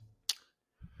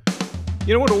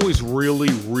You know what always really,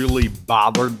 really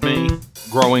bothered me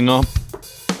growing up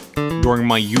during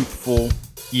my youthful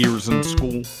years in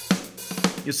school?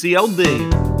 You see, LD,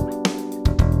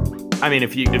 I mean,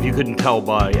 if you couldn't tell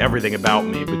by everything about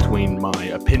me between my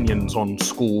opinions on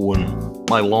school and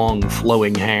my long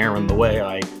flowing hair and the way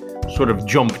I sort of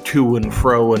jump to and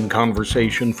fro in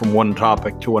conversation from one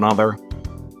topic to another,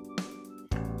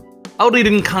 LD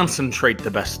didn't concentrate the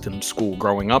best in school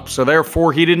growing up, so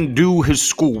therefore he didn't do his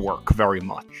schoolwork very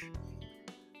much.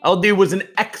 LD was an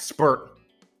expert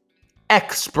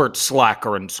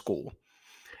slacker in school.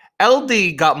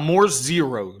 LD got more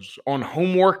zeros on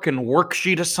homework and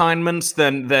worksheet assignments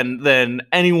than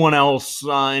anyone else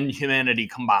in humanity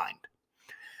combined.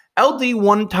 LD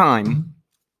one time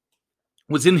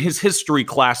was in his history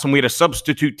class and we had a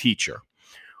substitute teacher.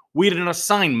 We had an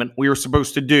assignment we were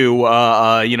supposed to do,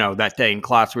 that day in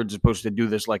class. We were supposed to do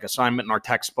this like assignment in our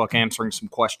textbook, answering some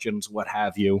questions, what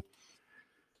have you.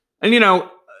 And,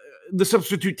 the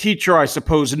substitute teacher, I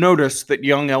suppose, noticed that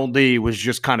young LD was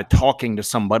just kind of talking to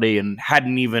somebody and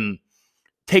hadn't even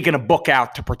taken a book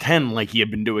out to pretend like he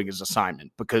had been doing his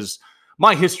assignment, because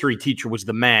my history teacher was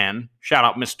the man. Shout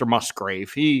out Mr.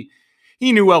 Musgrave. He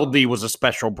knew LD was a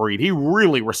special breed. He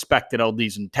really respected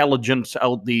LD's intelligence,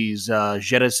 LD's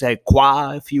je ne sais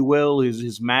quoi, if you will,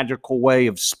 his magical way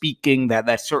of speaking,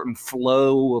 that certain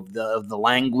flow of the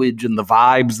language and the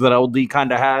vibes that LD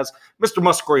kind of has. Mr.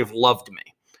 Musgrave loved me.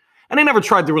 And he never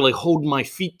tried to really hold my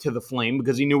feet to the flame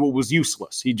because he knew it was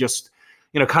useless. He just,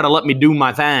 kind of let me do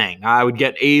my thing. I would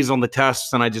get A's on the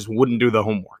tests and I just wouldn't do the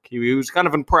homework. He was kind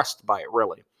of impressed by it,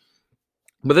 really.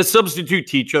 But this substitute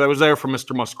teacher that was there for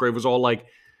Mr. Musgrave was all like,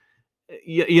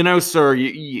 sir,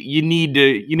 you need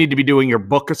to be doing your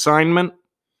book assignment.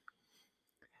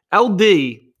 LD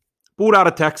pulled out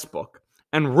a textbook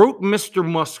and wrote Mr.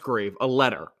 Musgrave a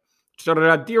letter. Started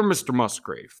out, "Dear Mr.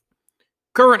 Musgrave,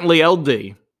 currently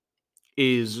LD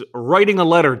is writing a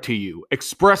letter to you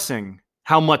expressing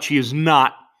how much he is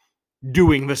not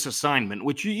doing this assignment,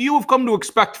 which you have come to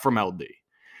expect from LD.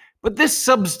 But this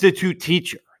substitute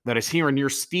teacher that is here in your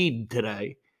stead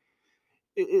today,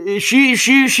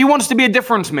 she wants to be a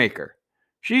difference maker.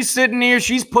 She's sitting here,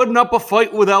 she's putting up a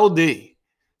fight with LD.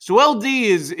 So LD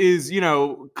is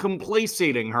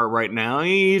complacating her right now.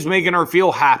 He's making her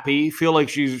feel happy, feel like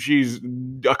she's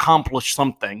accomplished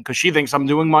something because she thinks I'm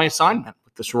doing my assignment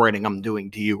with this writing I'm doing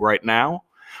to you right now.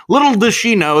 Little does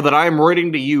she know that I am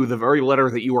writing to you the very letter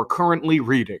that you are currently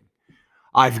reading.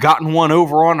 I've gotten one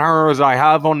over on her as I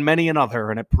have on many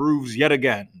another, and it proves yet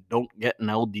again, don't get in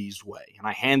LD's way." And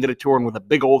I handed it to her, and with a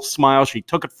big old smile, she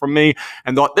took it from me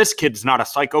and thought, this kid's not a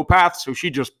psychopath, so she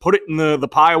just put it in the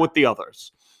pile with the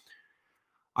others.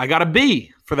 I got a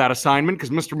B for that assignment because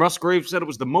Mr. Musgrave said it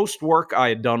was the most work I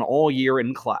had done all year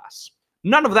in class.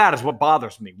 None of that is what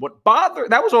bothers me.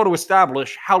 That was all to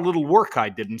establish how little work I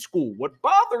did in school. What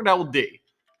bothered LD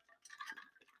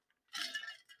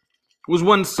was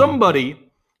when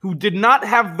somebody who did not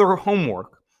have their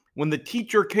homework, when the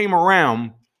teacher came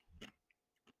around,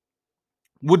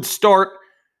 would start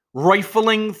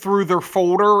rifling through their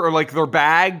folder or like their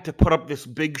bag to put up this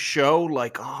big show,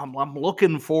 like, "Oh, I'm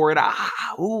looking for it.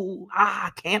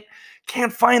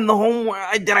 Can't find the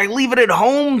homework. Did I leave it at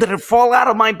home? Did it fall out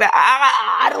of my bag?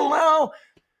 I don't know."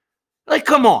 Like,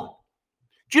 come on.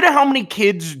 Do you know how many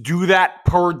kids do that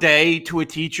per day to a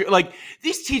teacher? Like,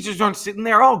 these teachers aren't sitting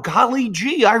there, "Oh, golly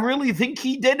gee, I really think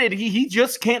he did it. He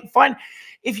just can't find."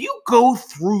 If you go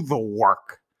through the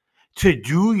work to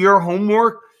do your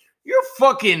homework, you're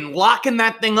fucking locking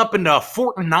that thing up into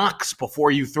Fort Knox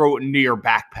before you throw it into your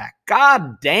backpack.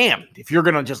 God damn, if you're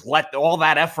going to just let all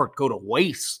that effort go to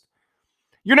waste.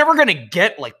 You're never going to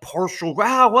get like partial,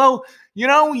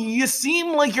 you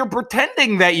seem like you're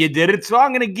pretending that you did it, so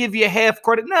I'm going to give you half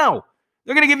credit. No,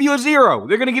 they're going to give you a 0.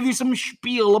 They're going to give you some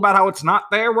spiel about how it's not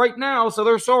there right now, so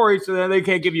they're sorry, so they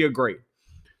can't give you a grade.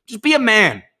 Just be a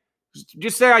man.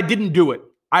 Just say, "I didn't do it.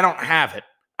 I don't have it."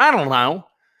 I don't know.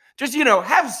 Just,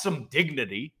 have some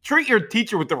dignity. Treat your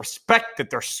teacher with the respect that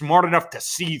they're smart enough to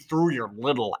see through your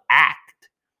little act.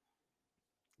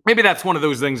 Maybe that's one of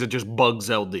those things that just bugs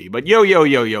LD. But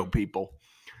yo, people.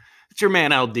 It's your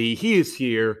man LD. He is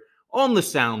here on the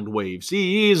sound waves.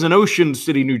 He is in Ocean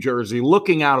City, New Jersey,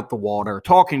 looking out at the water,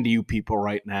 talking to you people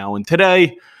right now. And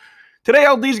today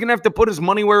LD's going to have to put his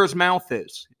money where his mouth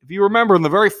is. If you remember in the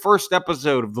very first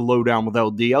episode of The Lowdown with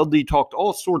LD talked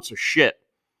all sorts of shit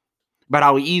about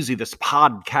how easy this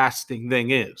podcasting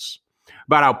thing is,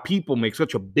 about how people make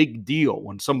such a big deal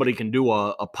when somebody can do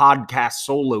a podcast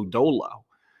solo dolo.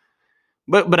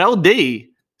 But LD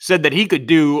said that he could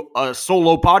do a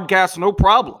solo podcast no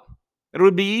problem. It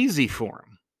would be easy for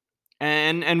him.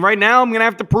 And right now, I'm going to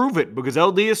have to prove it because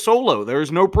LD is solo. There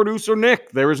is no producer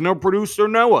Nick. There is no producer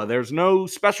Noah. There's no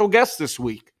special guest this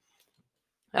week.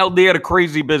 LD had a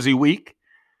crazy busy week.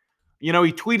 You know,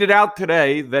 he tweeted out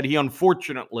today that he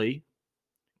unfortunately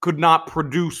could not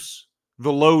produce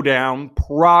the lowdown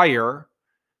prior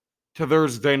to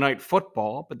Thursday Night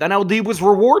Football, but then LD was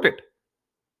rewarded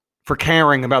for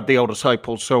caring about the El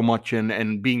Disciples so much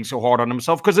and being so hard on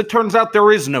himself, because it turns out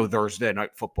there is no Thursday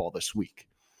Night Football this week.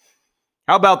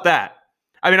 How about that?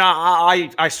 I mean,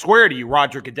 I swear to you,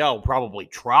 Roger Goodell probably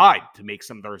tried to make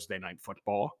some Thursday Night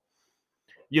Football.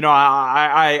 You know,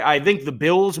 I think the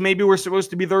Bills maybe were supposed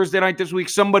to be Thursday night this week.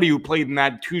 Somebody who played in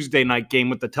that Tuesday night game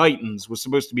with the Titans was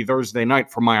supposed to be Thursday night,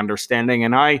 from my understanding.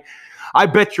 And I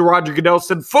bet you Roger Goodell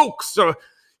said, folks,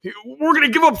 we're going to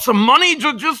give up some money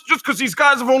just because these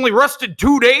guys have only rested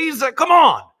 2 days? Come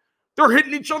on. They're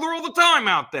hitting each other all the time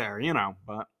out there, you know.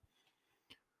 But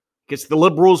I guess the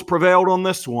liberals prevailed on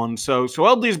this one. So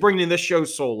LD is bringing this show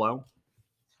solo.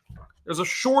 There's a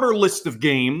shorter list of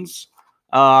games.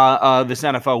 This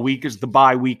NFL week as the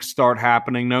bye week start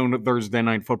happening. No Thursday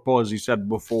Night Football, as you said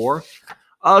before.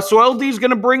 So LD is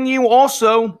going to bring you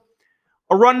also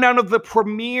a rundown of the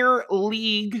Premier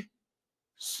League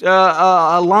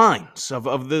lines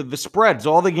of the spreads,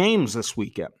 all the games this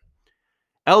weekend.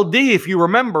 LD, if you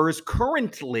remember, is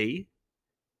currently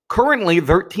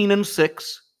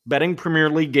 13-6 betting Premier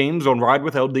League games on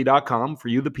ridewithld.com for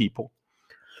you, the people.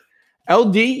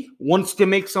 LD wants to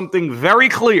make something very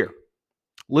clear.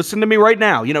 Listen to me right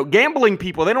now. You know, gambling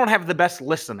people, they don't have the best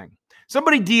listening.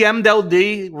 Somebody DM'd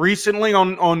LD recently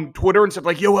on Twitter and said,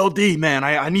 like, yo, LD, man,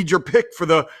 I need your pick for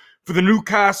the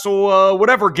Newcastle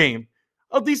whatever game.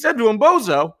 LD said to him,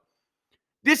 Bozo,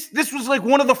 this was like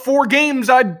one of the 4 games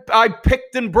I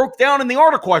picked and broke down in the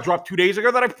article I dropped 2 days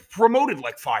ago that I promoted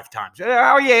like 5 times.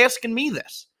 How are you asking me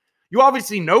this? You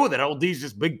obviously know that LD's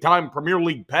this big-time Premier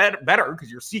League better because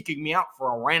you're seeking me out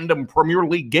for a random Premier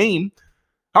League game.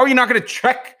 How are you not going to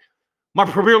check my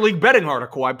Premier League betting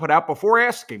article I put out before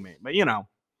asking me? But, you know,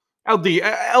 LD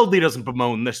doesn't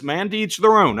bemoan this, man. To each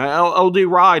their own. LD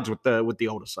rides with the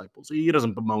old disciples. He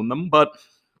doesn't bemoan them. But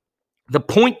the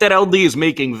point that LD is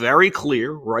making very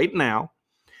clear right now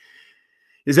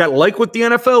is that, like with the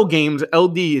NFL games,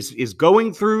 LD is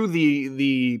going through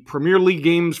the Premier League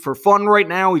games for fun right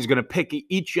now. He's going to pick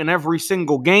each and every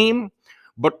single game.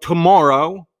 But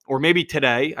tomorrow, or maybe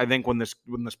today, I think when this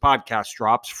podcast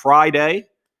drops, Friday,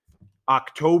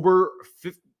 October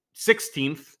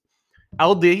 16th,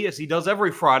 LD, as he does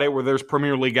every Friday where there's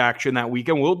Premier League action that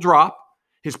weekend, will drop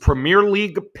his Premier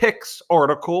League picks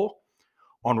article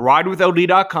on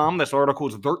ridewithld.com. This article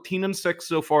is 13-6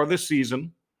 so far this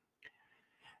season.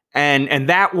 And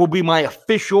that will be my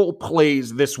official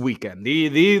plays this weekend.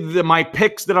 My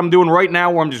picks that I'm doing right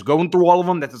now, where I'm just going through all of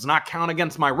them, that does not count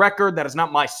against my record. That is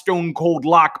not my stone cold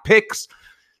lock picks.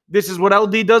 This is what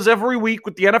LD does every week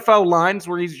with the NFL lines,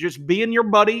 where he's just being your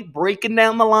buddy, breaking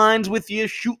down the lines with you,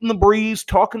 shooting the breeze,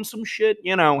 talking some shit,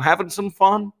 you know, having some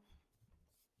fun.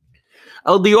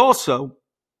 LD also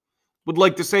would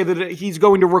like to say that he's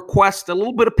going to request a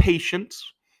little bit of patience,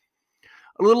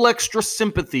 a little extra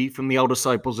sympathy from the El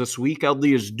Disciples this week. LD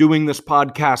is doing this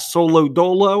podcast solo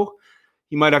dolo.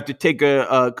 He might have to take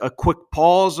a quick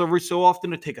pause every so often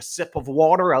to take a sip of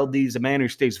water. LD is a man who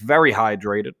stays very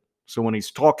hydrated. So when he's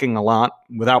talking a lot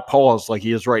without pause like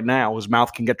he is right now, his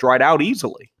mouth can get dried out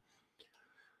easily.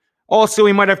 Also,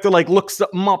 he might have to look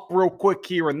something up real quick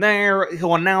here and there.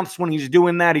 He'll announce when he's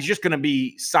doing that. He's just going to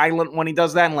be silent when he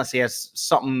does that unless he has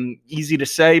something easy to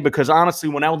say, because honestly,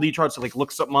 when LD tries to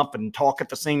look something up and talk at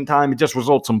the same time, it just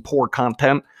results in poor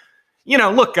content. You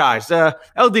know, look, guys,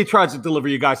 LD tries to deliver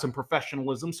you guys some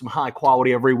professionalism, some high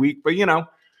quality every week. But, you know,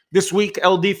 this week,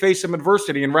 LD faced some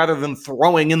adversity, and rather than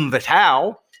throwing in the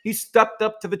towel, he stepped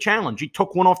up to the challenge. He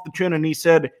took one off the chin, and he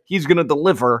said he's going to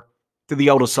deliver to the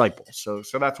El Disciples.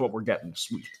 So that's what we're getting this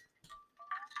week.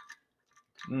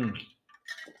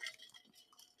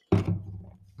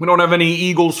 We don't have any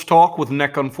Eagles talk with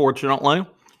Nick, unfortunately.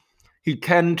 He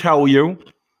can tell you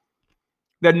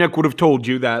that Nick would have told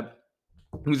you that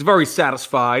he was very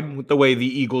satisfied with the way the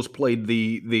Eagles played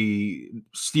the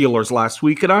Steelers last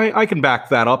week, and I can back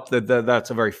that up.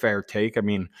 That's a very fair take. I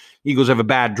mean, Eagles have a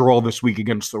bad draw this week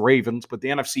against the Ravens, but the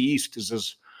NFC East is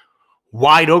as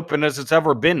wide open as it's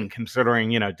ever been, considering,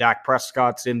 you know, Dak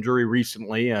Prescott's injury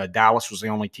recently. Dallas was the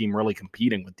only team really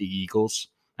competing with the Eagles.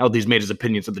 LD's made his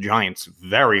opinions of the Giants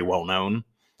very well known.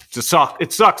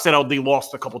 It sucks that LD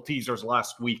lost a couple teasers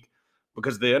last week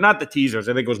because not the teasers.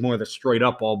 I think it was more the straight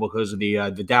up all because of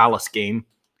the Dallas game.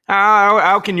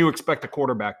 How can you expect a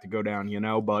quarterback to go down, you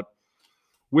know? But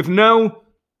with no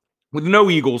with no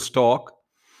Eagles talk,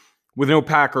 with no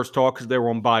Packers talk because they were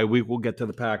on bye week. We'll get to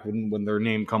the Pack when their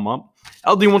name come up.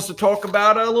 LD wants to talk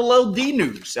about a little LD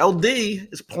news. LD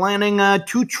is planning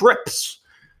 2 trips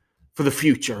for the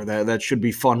future. That should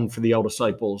be fun for the L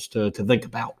disciples to think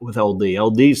about with LD.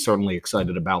 LD is certainly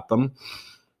excited about them.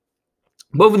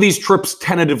 Both of these trips,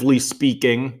 tentatively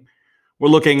speaking, we're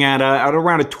looking at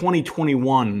around a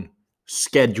 2021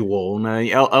 schedule.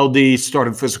 And LD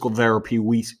started physical therapy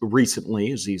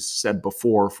recently, as he's said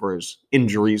before, for his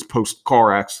injuries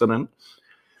post-car accident.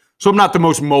 So I'm not the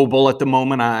most mobile at the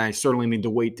moment. I certainly need to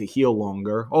wait to heal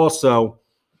longer. Also,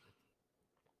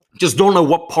 just don't know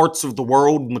what parts of the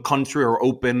world and the country are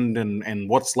opened and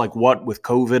what's like what with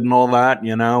COVID and all that,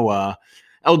 you know.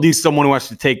 LD's someone who has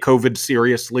to take COVID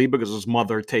seriously because his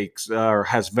mother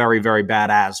has very, very bad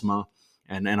asthma,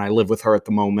 and I live with her at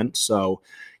the moment, so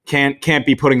can't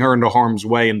be putting her into harm's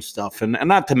way and stuff. And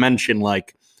not to mention,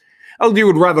 like, LD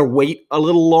would rather wait a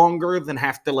little longer than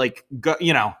have to, like, go,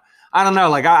 you know, I don't know.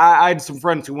 Like, I had some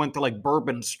friends who went to, like,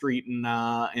 Bourbon Street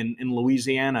in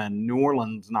Louisiana and New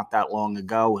Orleans not that long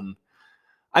ago, and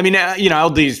I mean, you know,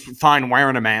 LD's fine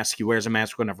wearing a mask. He wears a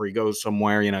mask whenever he goes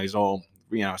somewhere. You know, he's all,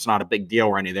 you know, it's not a big deal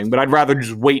or anything. But I'd rather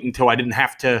just wait until I didn't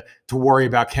have to worry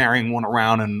about carrying one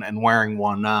around and wearing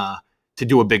one to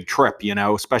do a big trip, you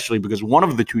know, especially because one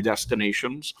of the 2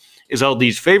 destinations is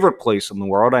LD's favorite place in the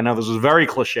world. I know this is very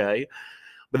cliche,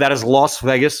 but that is Las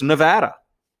Vegas, Nevada.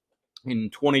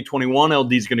 In 2021,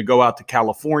 LD's going to go out to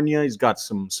California. He's got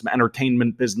some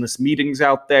entertainment business meetings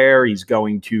out there. He's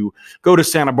going to go to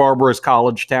Santa Barbara, his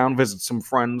college town, visit some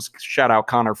friends. Shout out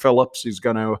Connor Phillips. He's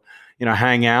going to, you know,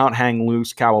 hang out, hang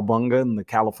loose, cowabunga in the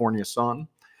California sun.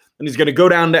 And he's going to go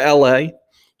down to LA.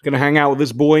 He's going to hang out with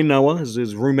his boy Noah,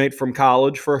 his roommate from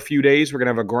college, for a few days. We're going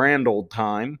to have a grand old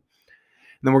time.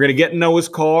 And then we're going to get in Noah's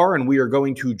car, and we are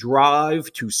going to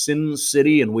drive to Sin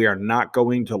City, and we are not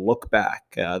going to look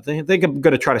back. I think I'm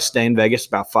going to try to stay in Vegas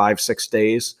about 5-6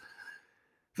 days.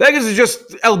 Vegas is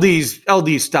just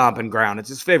LD's stomping ground. It's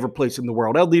his favorite place in the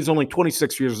world. LD's only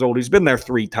 26 years old. He's been there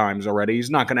 3 times already. He's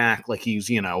not going to act like he's,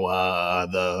 you know,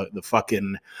 the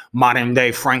fucking modern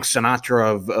day Frank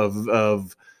Sinatra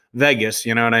of Vegas.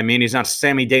 You know what I mean? He's not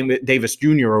Sammy Davis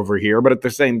Jr. over here, but at the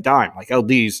same time, like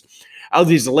LD's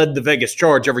led the Vegas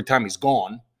charge every time he's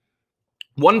gone.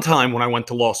 One time when I went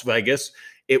to Las Vegas,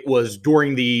 it was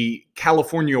during the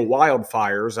California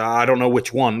wildfires. I don't know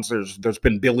which ones. There's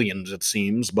been billions, it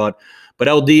seems, but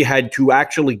LD had to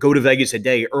actually go to Vegas a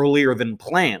day earlier than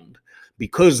planned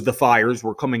because the fires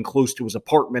were coming close to his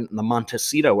apartment in the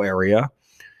Montecito area.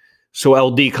 So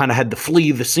LD kind of had to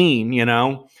flee the scene, you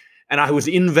know. And I was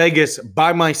in Vegas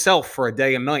by myself for a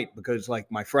day and night because, like,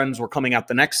 my friends were coming out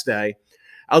the next day.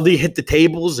 LD hit the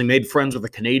tables. He made friends with a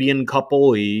Canadian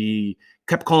couple. He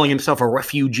kept calling himself a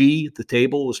refugee at the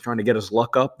table, was trying to get his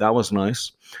luck up. That was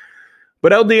nice.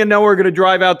 But LD and Noah are going to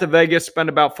drive out to Vegas, spend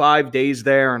about 5 days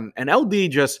there. And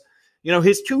LD just, you know,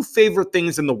 his 2 favorite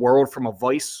things in the world from a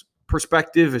vice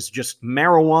perspective is just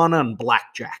marijuana and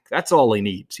blackjack. That's all he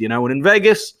needs, you know. And in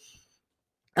Vegas,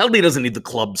 LD doesn't need the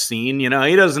club scene, you know.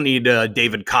 He doesn't need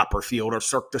David Copperfield or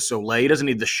Cirque du Soleil. He doesn't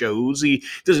need the shows. He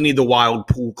doesn't need the wild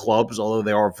pool clubs, although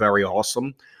they are very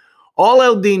awesome. All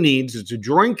LD needs is to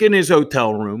drink in his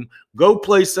hotel room, go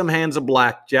play some hands of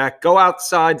blackjack, go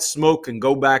outside, smoke, and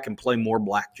go back and play more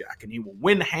blackjack. And he will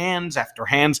win hands after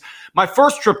hands. My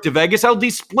first trip to Vegas,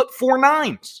 LD split 4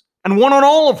 nines and won on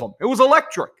all of them. It was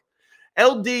electric.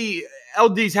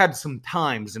 LD's had some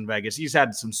times in Vegas. He's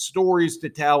had some stories to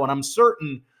tell, and I'm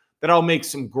certain that I'll make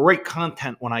some great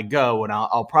content when I go, and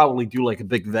I'll probably do like a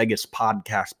big Vegas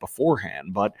podcast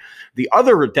beforehand. But the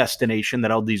other destination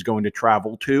that LD's going to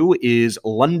travel to is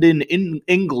London, in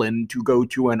England, to go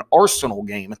to an Arsenal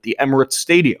game at the Emirates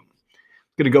Stadium.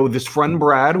 Going to go with his friend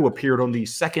Brad, who appeared on the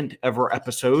 2nd ever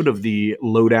episode of the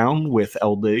Lowdown with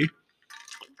LD.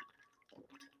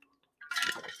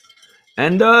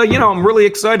 And, you know, I'm really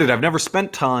excited. I've never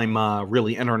spent time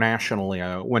really internationally.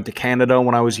 I went to Canada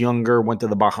when I was younger, went to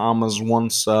the Bahamas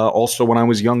once also when I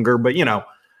was younger. But, you know,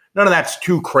 none of that's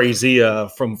too crazy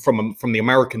from the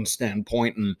American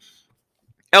standpoint. And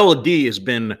LD has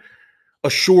been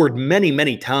assured many,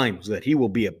 many times that he will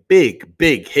be a big,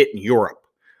 big hit in Europe.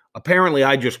 Apparently,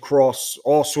 I just cross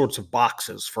all sorts of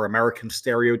boxes for American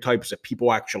stereotypes that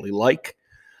people actually like.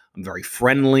 I'm very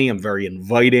friendly. I'm very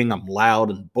inviting. I'm loud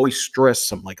and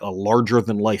boisterous. I'm like a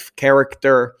larger-than-life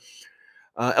character.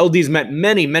 LD's met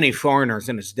many, many foreigners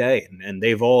in his day, and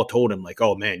they've all told him, like,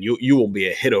 oh, man, you will be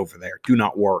a hit over there. Do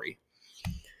not worry.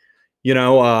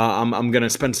 I'm gonna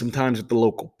spend some time at the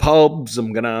local pubs.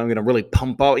 I'm gonna really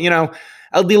pump out.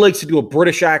 LD likes to do a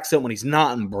British accent when he's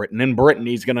not in Britain. In Britain,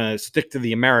 he's gonna stick to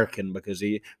the American because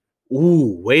he.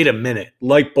 Ooh, wait a minute!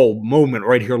 Light bulb moment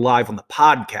right here live on the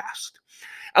podcast.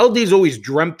 LD's always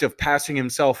dreamt of passing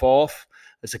himself off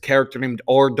as a character named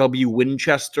R.W.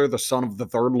 Winchester, the son of the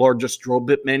third largest drill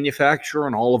bit manufacturer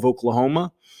in all of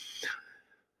Oklahoma.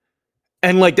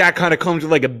 And that kind of comes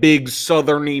with a big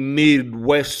southerny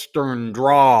midwestern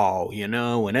drawl,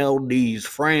 and LD's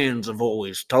friends have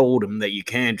always told him that you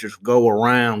can't just go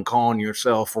around calling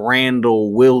yourself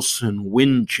Randall Wilson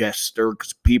Winchester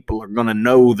because people are going to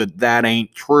know that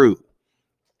ain't true.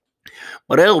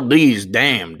 But LD's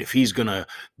damned if he's going to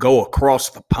go across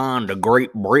the pond to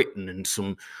Great Britain and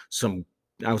some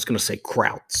I was going to say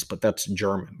Krauts, but that's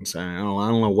Germans. I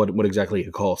don't know what exactly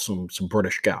you call some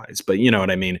British guys, but you know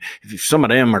what I mean. If some of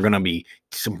them are going to be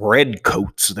some red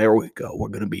coats, there we go. We're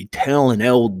going to be telling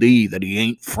LD that he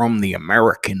ain't from the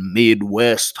American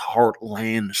Midwest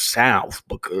heartland South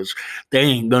because they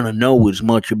ain't going to know as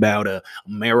much about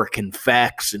American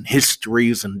facts and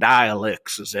histories and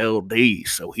dialects as LD.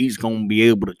 So he's going to be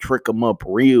able to trick them up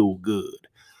real good.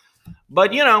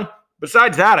 But,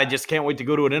 besides that, I just can't wait to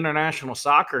go to an international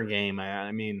soccer game.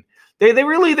 I mean, they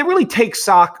really take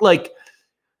soccer.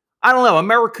 I don't know.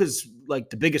 America's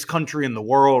the biggest country in the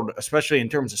world, especially in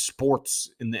terms of sports,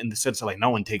 in the sense that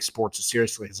no one takes sports as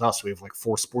seriously as us. We have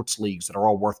 4 sports leagues that are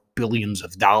all worth billions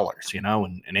of dollars.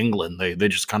 In England, they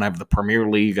just kind of have the Premier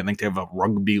League. I think they have a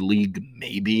rugby league,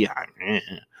 maybe.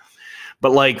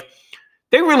 But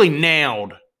they really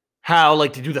nailed how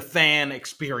to do the fan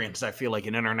experience, I feel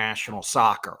in international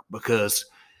soccer, because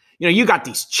you got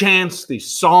these chants,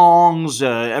 these songs,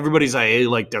 everybody's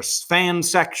there's fan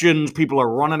sections, people are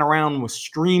running around with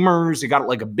streamers, you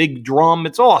got a big drum.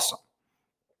 It's awesome.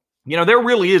 There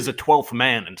really is a 12th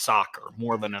man in soccer,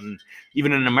 more than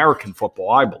even in American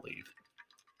football, I believe.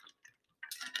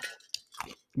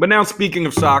 But now, speaking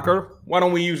of soccer, why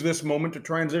don't we use this moment to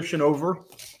transition over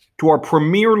to our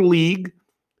Premier League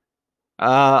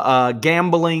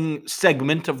gambling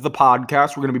segment of the podcast.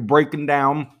 We're going to be breaking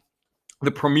down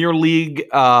the Premier League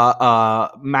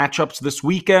matchups this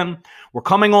weekend. We're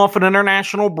coming off an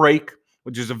international break,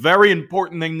 which is a very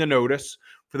important thing to notice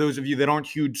for those of you that aren't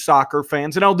huge soccer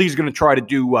fans. And LD is going to try to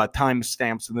do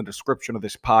timestamps in the description of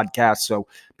this podcast so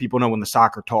people know when the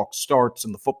soccer talk starts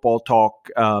and the football talk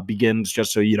begins,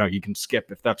 just so you can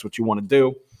skip if that's what you want to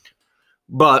do.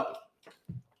 But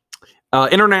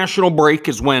international break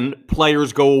is when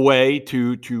players go away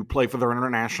to play for their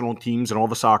international teams, and all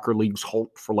the soccer leagues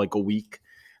halt for a week.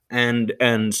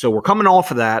 And so we're coming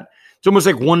off of that. It's almost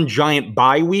like one giant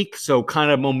bye week. So kind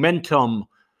of momentum,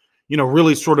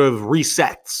 really sort of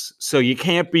resets. So you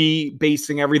can't be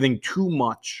basing everything too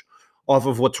much off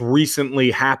of what's recently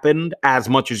happened as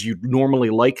much as you'd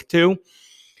normally like to.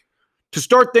 To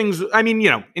start things, I mean,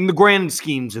 in the grand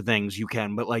schemes of things, you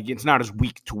can, but it's not as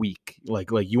week to week.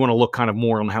 You want to look kind of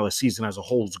more on how the season as a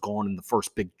whole has gone in the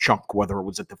first big chunk, whether it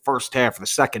was at the first half or the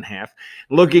second half.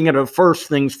 Looking at the first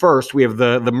things first, we have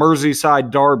the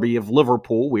Merseyside derby of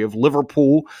Liverpool. We have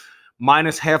Liverpool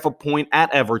minus half a point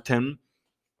at Everton.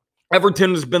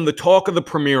 Everton has been the talk of the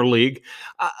Premier League.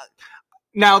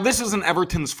 Now, this isn't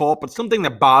Everton's fault, but something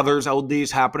that bothers LD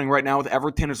is happening right now with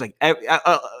Everton is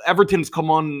Everton's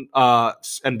come on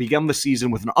and begun the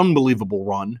season with an unbelievable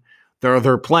run.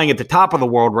 They're playing at the top of the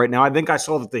world right now. I think I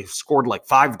saw that they've scored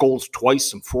 5 goals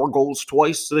twice and 4 goals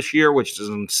twice this year, which is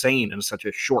insane in such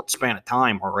a short span of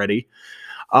time already.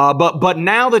 But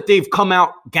now that they've come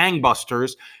out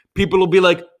gangbusters, people will be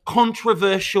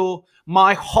controversial,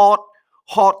 my hot,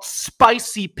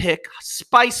 spicy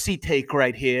take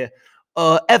right here.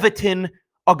 Everton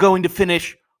are going to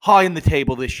finish high in the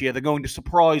table this year. They're going to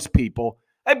surprise people.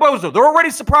 Hey, Bozo, they're already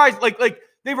surprised.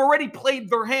 They've already played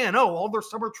their hand. Oh, all their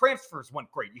summer transfers went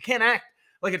great. You can't act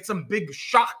like it's some big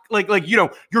shock. You're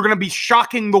going to be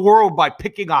shocking the world by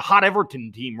picking a hot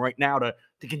Everton team right now to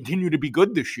continue to be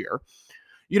good this year.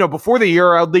 Before the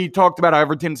year, LD talked about how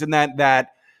Everton's in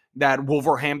that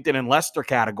Wolverhampton and Leicester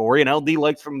category, and LD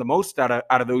likes them the most out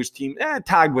of those teams.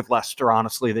 Tied with Leicester,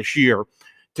 honestly, this year.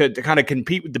 To kind of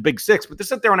compete with the big 6, but to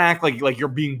sit there and act like you're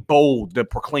being bold to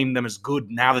proclaim them as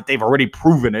good now that they've already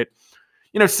proven it,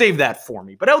 save that for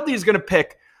me. But LD is going to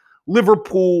pick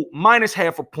Liverpool minus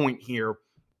half a point here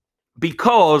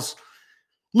because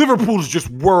Liverpool's just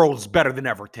worlds better than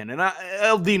Everton. And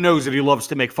LD knows that he loves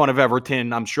to make fun of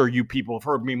Everton. I'm sure you people have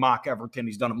heard me mock Everton.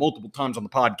 He's done it multiple times on the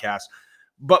podcast.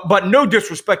 But no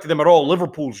disrespect to them at all.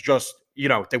 Liverpool's just,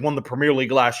 they won the Premier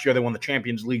League last year. They won the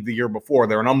Champions League the year before.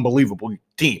 They're an unbelievable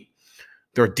team.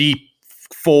 They're a deep,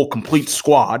 full, complete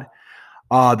squad.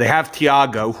 They have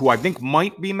Thiago, who I think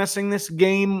might be missing this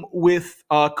game with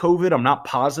COVID. I'm not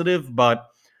positive, but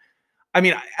I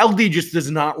mean, LD just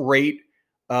does not rate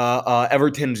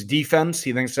Everton's defense.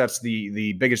 He thinks that's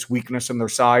the biggest weakness in their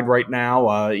side right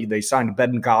now. They signed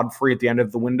Ben Godfrey at the end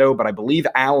of the window, but I believe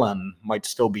Allen might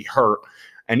still be hurt.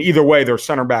 And either way, their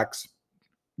center backs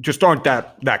just aren't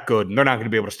that good, and they're not going to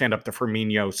be able to stand up to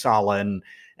Firmino, Salah,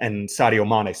 and Sadio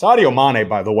Mane. Sadio Mane,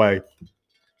 by the way,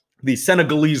 the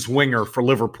Senegalese winger for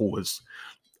Liverpool, is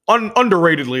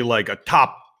underratedly like a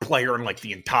top player in like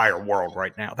the entire world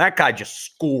right now. That guy just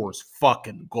scores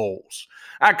fucking goals.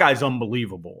 That guy's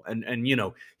unbelievable. And you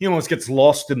know, he almost gets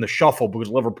lost in the shuffle because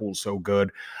Liverpool's so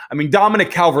good. I mean,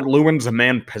 Dominic Calvert-Lewin's a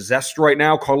man possessed right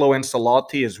now. Carlo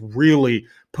Ancelotti has really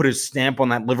put his stamp on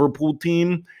that Liverpool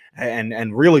team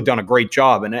and really done a great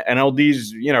job. And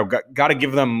LD's, you know, got to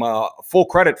give them full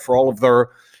credit for all of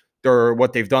their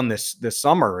what they've done this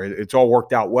summer. It's all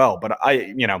worked out well. But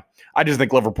I just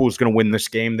think Liverpool's going to win this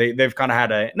game. They've kind of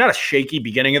had not a shaky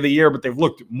beginning of the year, but they've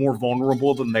looked more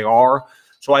vulnerable than they are.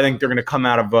 So I think they're going to come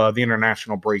out of the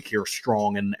international break here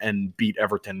strong and beat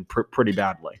Everton pretty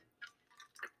badly.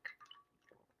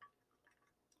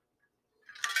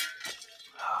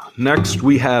 Next,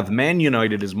 we have Man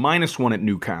United is -1 at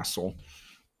Newcastle.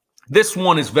 This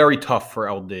one is very tough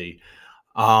for LD.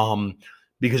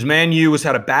 Because Man U has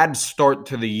had a bad start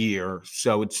to the year,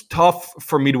 so it's tough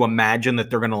for me to imagine that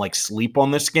they're going to like sleep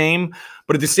on this game.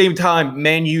 But at the same time,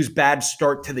 Man U's bad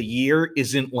start to the year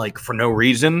isn't like for no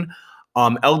reason.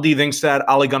 LD thinks that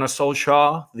Ole Gunnar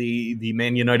Solskjaer, the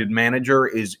Man United manager,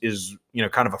 is you know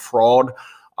kind of a fraud.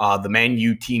 The Man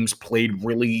U teams played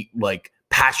really like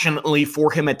passionately for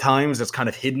him at times. That's kind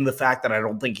of hidden the fact that I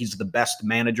don't think he's the best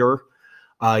manager.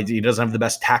 He doesn't have the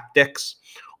best tactics.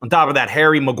 On top of that,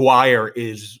 Harry Maguire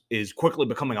is quickly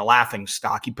becoming a laughing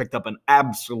stock. He picked up an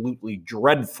absolutely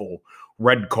dreadful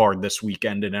red card this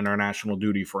weekend in international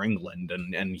duty for England,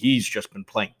 and he's just been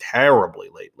playing terribly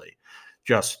lately,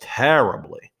 just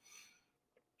terribly.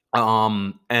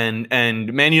 And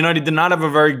Man United did not have a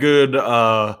very good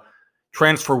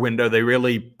transfer window. They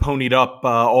really ponied up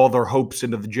all their hopes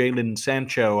into the Jadon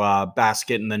Sancho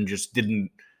basket, and then just didn't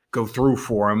go through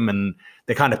for him. And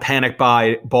they kind of panic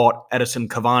bought Edison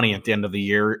Cavani at the end of the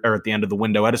year, or at the end of the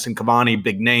window. Edison Cavani,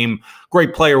 big name,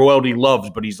 great player, well he loves,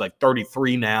 but he's like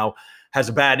 33 now, has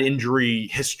a bad injury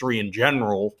history in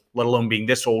general, let alone being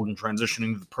this old and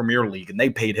transitioning to the Premier League. And they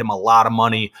paid him a lot of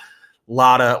money,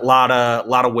 lot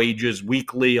of wages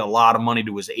weekly, a lot of money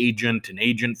to his agent and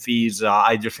agent fees.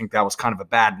 I just think that was kind of a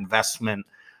bad investment.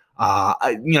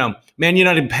 Man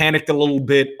United panicked a little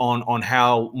bit on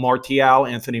how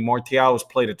Anthony Martial was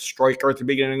played at striker at the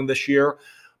beginning of this year.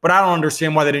 But I don't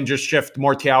understand why they didn't just shift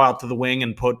Martial out to the wing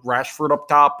and put Rashford up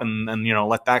top and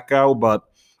let that go. But,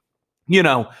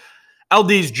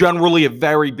 LD's generally a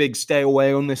very big stay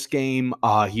away on this game.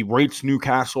 He rates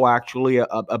Newcastle actually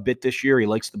a bit this year. He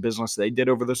likes the business they did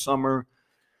over the summer.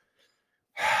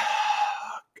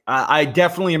 I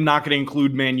definitely am not going to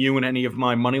include Man U in any of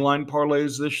my moneyline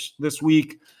parlays this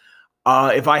week.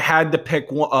 If I had to pick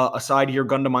a side here,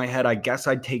 gun to my head, I guess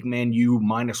I'd take Man U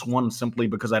 -1 simply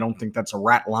because I don't think that's a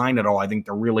rat line at all. I think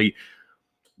they're really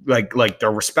like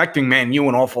they're respecting Man U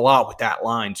an awful lot with that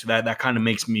line. So that kind of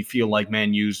makes me feel like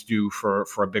Man U's due for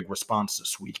a big response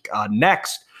this week.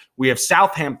 Next, we have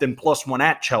Southampton +1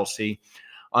 at Chelsea.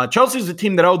 Chelsea's a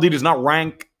team that LD does not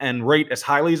rank and rate as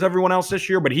highly as everyone else this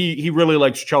year, but he really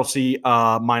likes Chelsea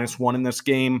 -1 in this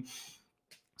game.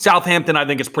 Southampton, I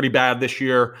think, is pretty bad this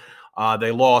year.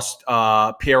 They lost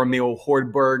Pierre-Emile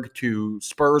Højbjerg to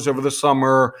Spurs over the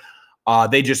summer.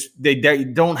 They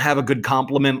don't have a good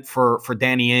complement for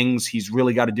Danny Ings. He's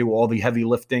really got to do all the heavy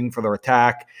lifting for their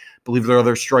attack. I believe there are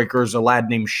other strikers, a lad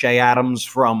named Shea Adams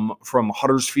from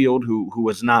Huddersfield, who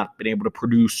has not been able to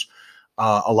produce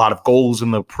a lot of goals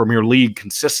in the Premier League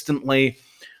consistently.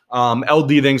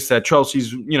 LD thinks that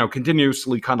Chelsea's,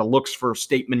 continuously kind of looks for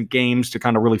statement games to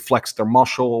kind of really flex their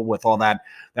muscle with all that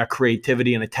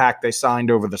creativity and attack they signed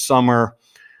over the summer.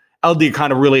 LD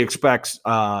kind of really expects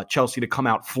Chelsea to come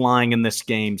out flying in this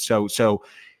game. So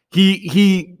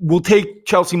he will take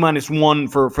Chelsea -1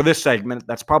 for this segment.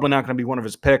 That's probably not going to be one of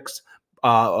his picks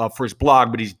for his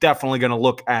blog, but he's definitely going to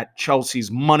look at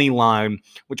Chelsea's money line,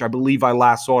 which I believe I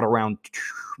last saw at around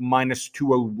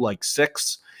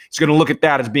 -206. He's going to look at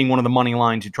that as being one of the money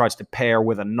lines he tries to pair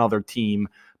with another team,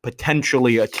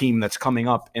 potentially a team that's coming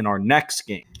up in our next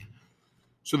game.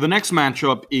 So the next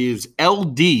matchup is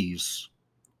LD's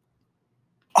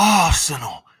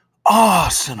Arsenal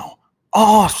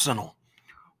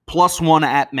 +1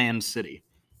 at Man City.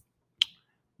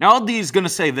 Now LD is going to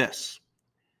say this.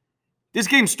 This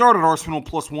game started Arsenal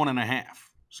plus 1.5.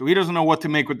 So he doesn't know what to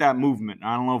make with that movement.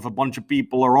 I don't know if a bunch of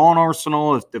people are on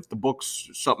Arsenal, if the books,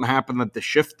 something happened that they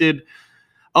shifted.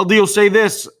 LD will say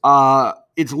this.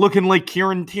 It's looking like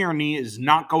Kieran Tierney is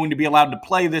not going to be allowed to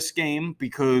play this game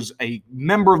because a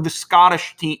member of the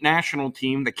Scottish national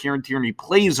team that Kieran Tierney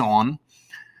plays on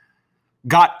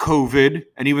got COVID.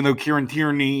 And even though Kieran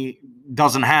Tierney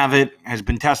doesn't have it, has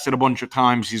been tested a bunch of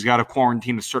times, he's got to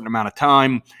quarantine a certain amount of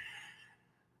time.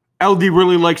 LD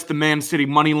really likes the Man City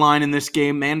money line in this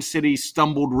game. Man City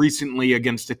stumbled recently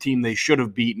against a team they should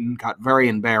have beaten, got very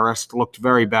embarrassed, looked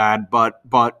very bad. But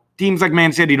teams like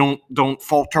Man City don't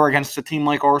falter against a team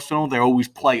like Arsenal. They always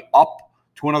play up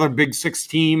to another Big Six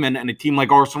team and a team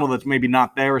like Arsenal that's maybe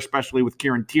not there, especially with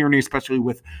Kieran Tierney, especially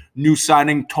with new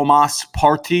signing Thomas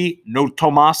Partey. No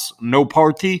Thomas, no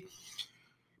Partey.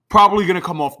 Probably going to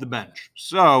come off the bench.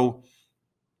 So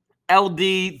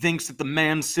LD thinks that the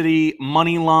Man City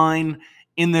money line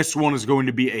in this one is going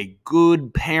to be a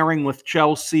good pairing with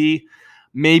Chelsea,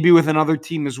 maybe with another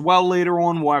team as well later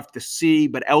on. We'll have to see,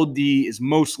 but LD is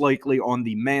most likely on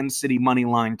the Man City money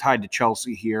line tied to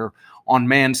Chelsea here on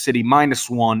Man City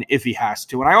 -1 if he has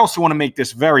to. And I also want to make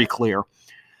this very clear.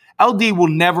 LD will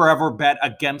never, ever bet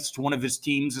against one of his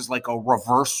teams as like a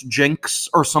reverse jinx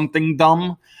or something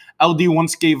dumb. LD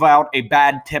once gave out a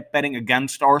bad tip betting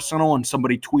against Arsenal, and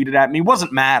somebody tweeted at me. He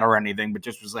wasn't mad or anything, but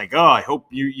just was like, oh, I hope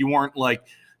you weren't like,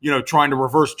 trying to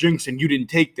reverse jinx and you didn't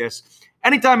take this.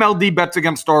 Anytime LD bets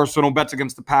against Arsenal, bets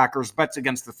against the Packers, bets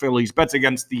against the Phillies, bets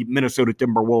against the Minnesota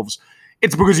Timberwolves,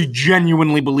 it's because he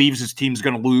genuinely believes his team's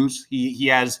going to lose. He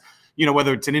has,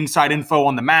 whether it's an inside info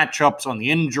on the matchups, on the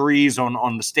injuries,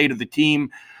 on the state of the team.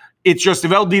 It's just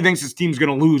if LD thinks his team's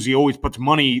going to lose, he always puts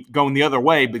money going the other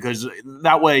way because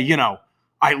that way,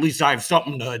 at least I have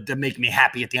something to make me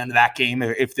happy at the end of that game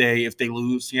if they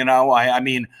lose. I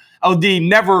mean, LD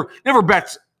never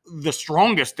bets the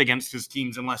strongest against his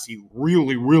teams unless he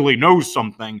really, really knows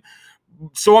something.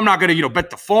 So I'm not going to, bet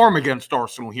the farm against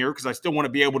Arsenal here because I still want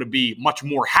to be able to be much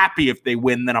more happy if they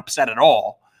win than upset at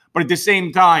all. But at the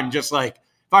same time, just like,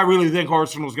 if I really think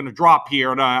Arsenal's going to drop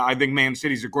here, and I think Man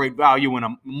City's a great value in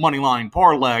a money line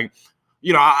parlay,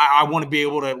 I want to be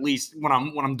able to at least when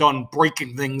I'm done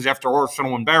breaking things after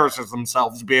Arsenal embarrasses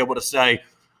themselves, be able to say,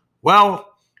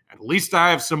 well, at least I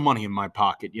have some money in my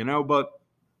pocket, But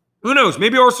who knows?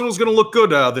 Maybe Arsenal's going to look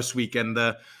good this weekend.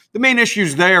 The main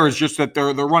issues there is just that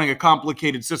they're running a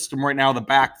complicated system right now. The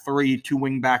back three, 2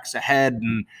 wing backs ahead,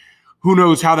 and who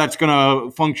knows how that's going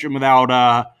to function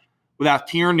without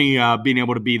Tierney being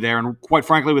able to be there. And quite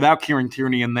frankly, without Kieran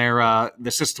Tierney in there,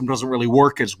 the system doesn't really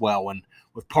work as well. And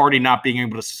with Partey not being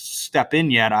able to step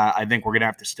in yet, I think we're going to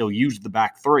have to still use the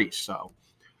back three. So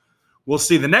we'll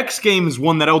see. The next game is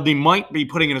one that LD might be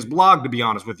putting in his blog, to be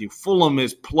honest with you. Fulham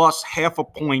is plus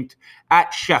 0.5 point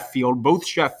at Sheffield. Both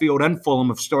Sheffield and Fulham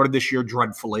have started this year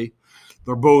dreadfully.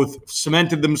 They're both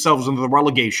cemented themselves into the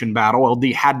relegation battle.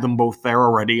 LD had them both there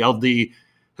already. LD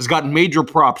has gotten major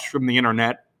props from the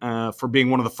internet for being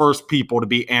one of the first people to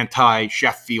be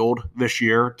anti-Sheffield this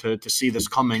year, to see this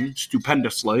coming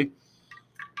stupendously.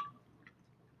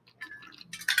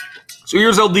 So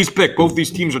here's LD's pick. Both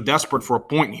these teams are desperate for a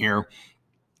point here.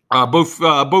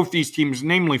 Both these teams,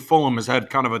 namely Fulham, has had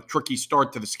kind of a tricky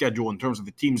start to the schedule in terms of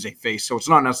the teams they face, so it's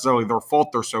not necessarily their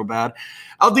fault they're so bad.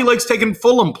 LD likes taking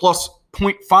Fulham plus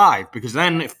 0.5 because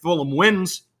then if Fulham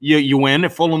wins, you win.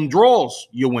 If Fulham draws,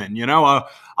 you win.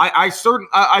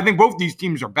 I think both these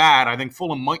teams are bad. I think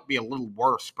Fulham might be a little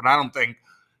worse, but I don't think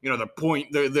I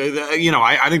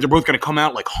think they're both going to come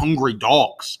out like hungry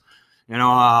dogs.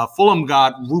 Fulham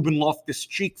got Ruben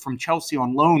Loftus-Cheek from Chelsea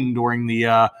on loan during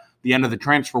the end of the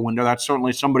transfer window. That's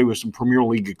certainly somebody with some Premier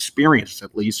League experience,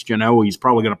 at least. He's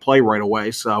probably going to play right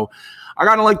away. So I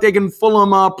kind of like taking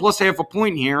Fulham plus 0.5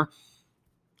 point here.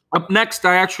 Up next,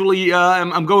 I actually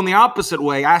I'm going the opposite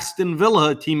way. Aston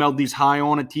Villa, a team LD's high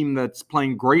on, a team that's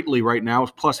playing greatly right now,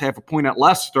 is plus 0.5 point at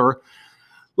Leicester.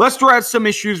 Leicester has some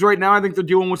issues right now. I think they're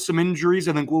dealing with some injuries.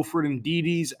 I think Wilfred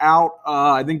Ndidi's out.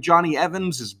 I think Johnny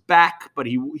Evans is back, but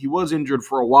he was injured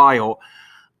for a while.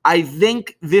 I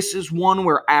think this is one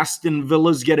where Aston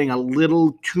Villa's getting a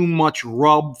little too much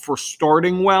rub for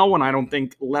starting well, and I don't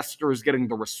think Leicester is getting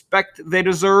the respect they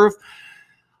deserve.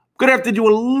 I'm going to have to do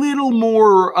a little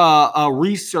more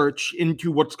research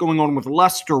into what's going on with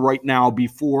Leicester right now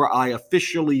before I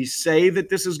officially say that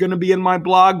this is going to be in my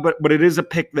blog, but it is a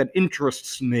pick that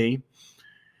interests me.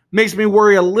 Makes me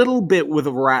worry a little bit with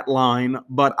a rat line,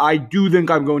 but I do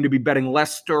think I'm going to be betting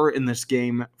Leicester in this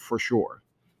game for sure.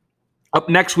 Up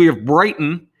next, we have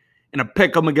Brighton in a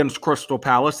pick'em against Crystal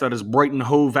Palace. That is Brighton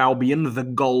Hove Albion, the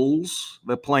Gulls.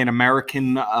 They're playing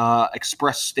American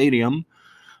Express Stadium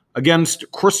against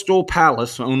Crystal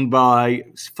Palace, owned by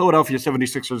Philadelphia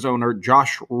 76ers owner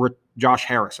Josh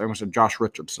Harris. I almost said Josh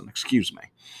Richardson. Excuse me.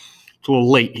 It's a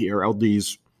little late here.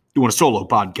 LD's doing a solo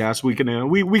podcast. We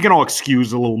can all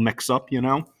excuse a little mix-up, you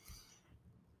know.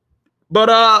 But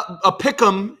a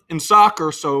pick'em in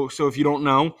soccer, so if you don't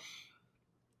know,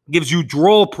 gives you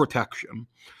draw protection.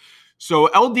 So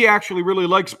LD actually really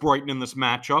likes Brighton in this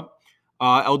matchup.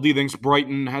 LD thinks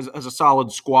Brighton has a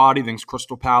solid squad. He thinks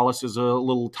Crystal Palace is a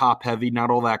little top-heavy,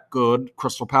 not all that good.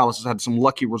 Crystal Palace has had some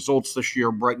lucky results this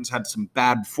year. Brighton's had some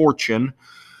bad fortune.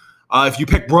 If you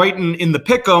pick Brighton in the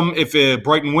pick'em, if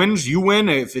Brighton wins, you win.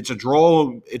 If it's a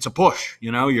draw, it's a push.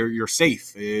 You know, you're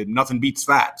safe. Nothing beats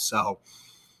that. So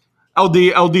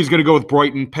LD's going to go with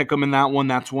Brighton, pick'em in that one.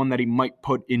 That's one that he might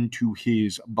put into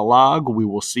his blog. We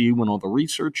will see when all the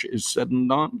research is said and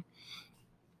done.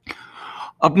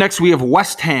 Up next, we have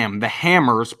West Ham, the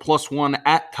Hammers, +1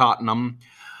 at Tottenham.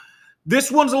 This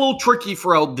one's a little tricky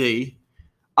for LD.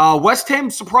 West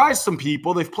Ham surprised some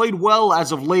people. They've played well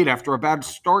as of late after a bad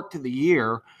start to the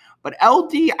year. But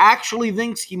LD actually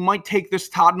thinks he might take this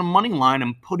Tottenham money line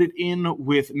and put it in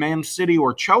with Man City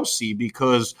or Chelsea,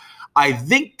 because I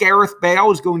think Gareth Bale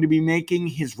is going to be making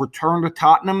his return to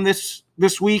Tottenham this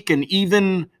week, and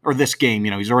this game.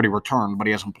 You know, he's already returned, but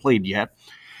he hasn't played yet.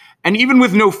 And even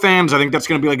with no fans, I think that's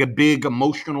going to be like a big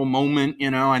emotional moment.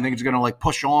 You know, I think it's going to like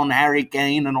push on Harry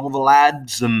Kane and all the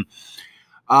lads. And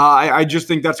I just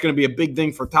think that's going to be a big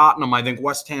thing for Tottenham. I think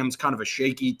West Ham's kind of a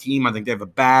shaky team. I think they have a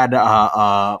bad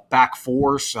back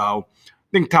four. So I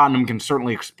think Tottenham can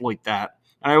certainly exploit that.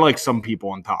 And I like some people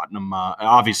on Tottenham.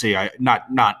 Obviously,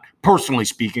 not personally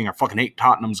speaking, I fucking hate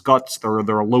Tottenham's guts. They're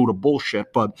a load of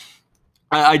bullshit. But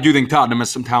I do think Tottenham has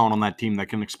some talent on that team that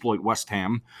can exploit West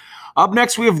Ham. Up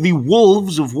next, we have the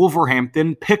Wolves of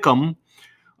Wolverhampton, pick'em,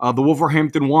 the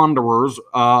Wolverhampton Wanderers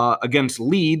against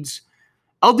Leeds.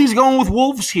 LD's going with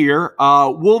Wolves here.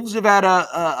 Wolves have had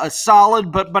a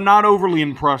solid but not overly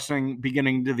impressing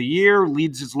beginning to the year.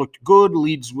 Leeds has looked good.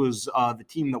 Leeds was the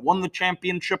team that won the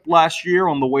championship last year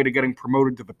on the way to getting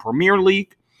promoted to the Premier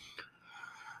League.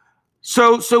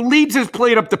 So Leeds has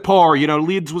played up to par. You know,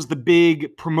 Leeds was the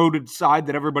big promoted side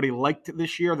that everybody liked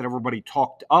this year, that everybody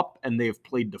talked up, and they have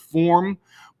played to form.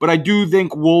 But I do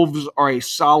think Wolves are a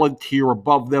solid tier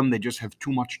above them. They just have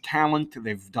too much talent.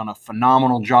 They've done a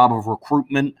phenomenal job of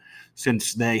recruitment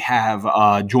since they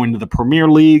have joined the Premier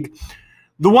League.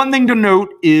 The one thing to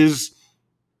note is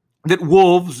that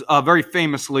Wolves, very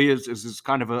famously, is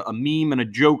kind of a meme and a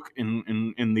joke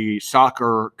in the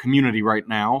soccer community right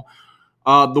now.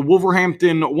 The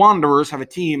Wolverhampton Wanderers have a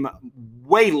team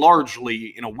way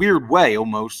largely, in a weird way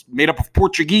almost, made up of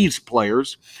Portuguese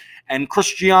players. And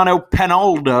Cristiano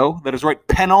Penaldo, that is right,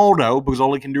 Penaldo, because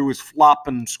all he can do is flop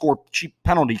and score cheap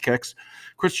penalty kicks.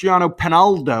 Cristiano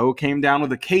Penaldo came down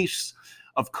with a case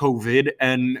of COVID,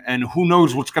 and who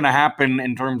knows what's going to happen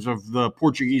in terms of the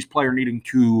Portuguese player needing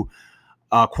to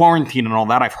quarantine and all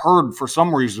that. I've heard for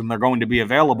some reason they're going to be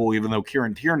available, even though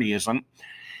Kieran Tierney isn't.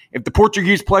 If the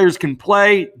Portuguese players can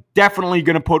play, definitely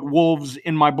going to put Wolves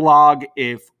in my blog.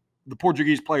 If the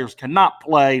Portuguese players cannot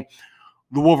play,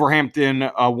 the Wolverhampton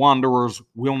Wanderers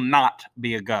will not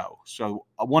be a go. So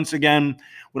once again,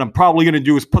 what I'm probably going to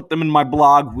do is put them in my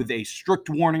blog with a strict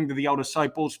warning to the El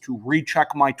Disciples to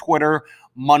recheck my Twitter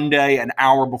Monday, an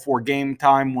hour before game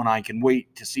time, when I can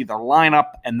wait to see their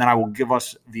lineup, and then I will give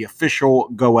us the official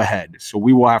go-ahead. So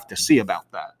we will have to see about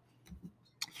that.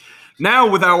 Now,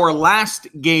 with our last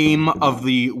game of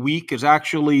the week is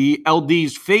actually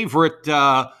LD's favorite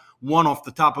one off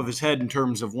the top of his head in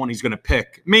terms of one he's going to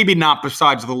pick. Maybe not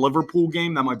besides the Liverpool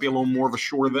game. That might be a little more of a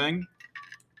sure thing.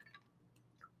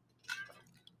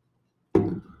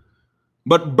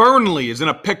 But Burnley is in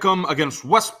a pick'em against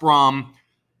West Brom.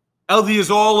 LD is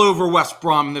all over West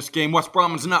Brom in this game. West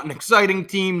Brom is not an exciting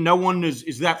team. No one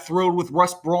is that thrilled with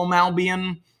West Brom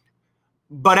Albion.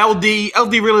 But LD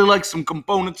really likes some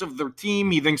components of their team.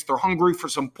 He thinks they're hungry for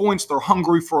some points. They're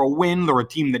hungry for a win. They're a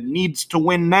team that needs to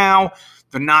win now.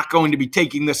 They're not going to be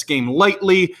taking this game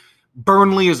lightly.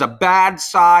 Burnley is a bad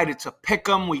side. It's a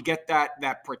pick'em. We get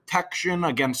that protection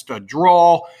against a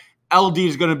draw. LD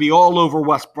is going to be all over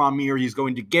West Brom here. He's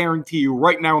going to guarantee you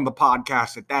right now on the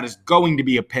podcast that is going to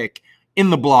be a pick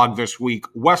in the blog this week.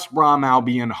 West Brom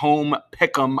Albion home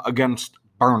pick'em against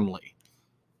Burnley.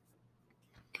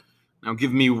 Now,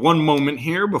 give me one moment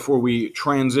here before we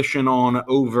transition on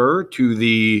over to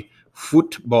the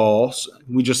football.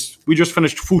 We just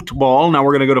finished football. Now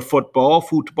we're going to go to football.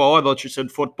 Football. I thought you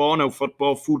said football. No,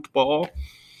 football, football.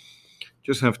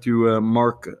 Just have to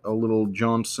mark a little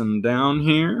Johnson down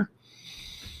here.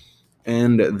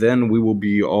 And then we will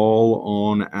be all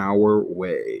on our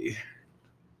way.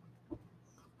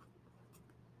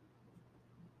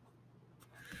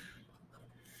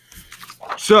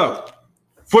 So,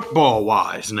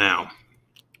 football-wise now.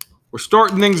 We're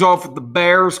starting things off with the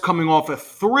Bears coming off a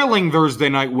thrilling Thursday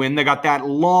night win. They got that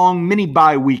long mini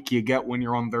bye week you get when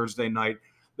you're on Thursday night.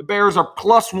 The Bears are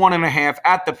plus 1.5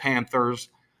 at the Panthers.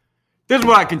 This is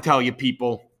what I can tell you,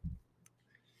 people.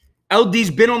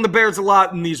 LD's been on the Bears a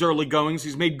lot in these early goings.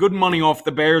 He's made good money off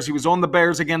the Bears. He was on the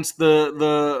Bears against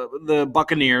the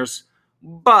Buccaneers.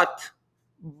 But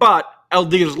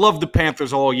LD has loved the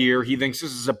Panthers all year. He thinks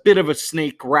this is a bit of a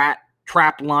snake rat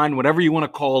trap line, whatever you want to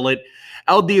call it.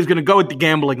 LD is going to go with the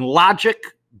gambling logic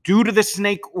due to the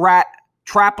snake rat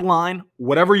trap line,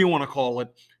 whatever you want to call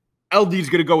it. LD is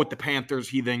going to go with the Panthers,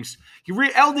 he thinks.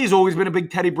 LD's always been a big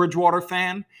Teddy Bridgewater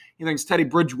fan. He thinks Teddy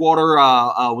Bridgewater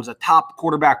was a top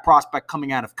quarterback prospect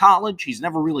coming out of college. He's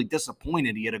never really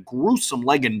disappointed. He had a gruesome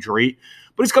leg injury,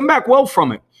 but he's come back well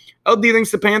from it. LD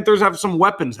thinks the Panthers have some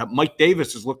weapons. That Mike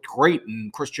Davis has looked great in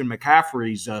Christian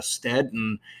McCaffrey's stead.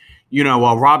 And,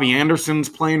 Robbie Anderson's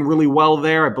playing really well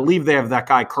there. I believe they have that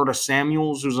guy, Curtis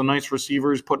Samuels, who's a nice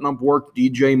receiver. He's putting up work.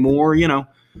 DJ Moore, they're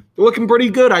looking pretty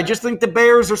good. I just think the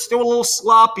Bears are still a little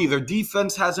sloppy. Their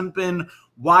defense hasn't been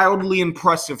wildly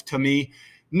impressive to me.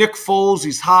 Nick Foles,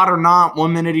 he's hot or not.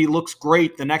 1 minute he looks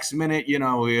great. The next minute,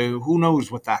 who knows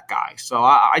with that guy. So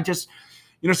I just,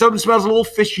 something smells a little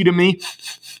fishy to me.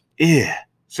 Yeah.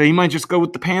 So he might just go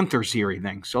with the Panthers here, he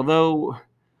thinks. Although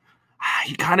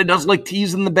he kind of does like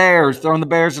teasing the Bears, throwing the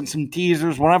Bears in some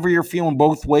teasers. Whenever you're feeling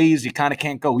both ways, you kind of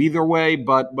can't go either way.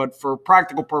 But for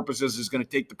practical purposes, he's going to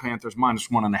take the Panthers minus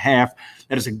 1.5.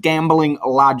 That is a gambling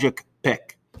logic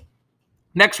pick.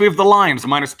 Next, we have the Lions,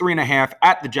 minus 3.5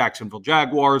 at the Jacksonville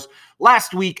Jaguars.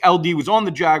 Last week, LD was on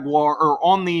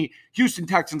the Houston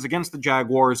Texans against the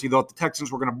Jaguars. He thought the Texans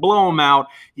were going to blow him out.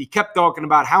 He kept talking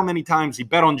about how many times he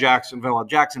bet on Jacksonville, how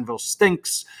Jacksonville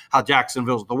stinks, how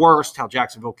Jacksonville's the worst, how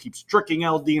Jacksonville keeps tricking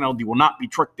LD, and LD will not be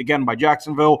tricked again by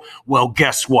Jacksonville. Well,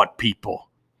 guess what, people?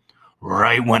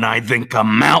 Right when I think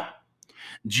I'm out,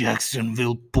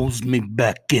 Jacksonville pulls me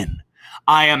back in.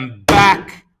 I am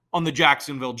back on the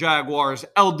Jacksonville Jaguars.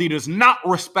 LD does not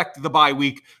respect the bye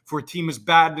week for a team as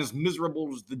bad and as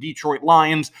miserable as the Detroit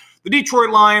Lions. The Detroit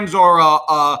Lions are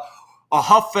a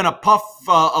huff and a puff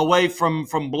away from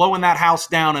blowing that house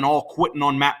down and all quitting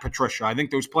on Matt Patricia. I think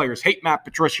those players hate Matt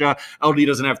Patricia. LD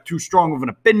doesn't have too strong of an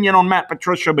opinion on Matt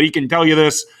Patricia, but he can tell you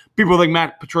this. People think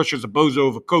Matt Patricia's a bozo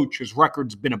of a coach. His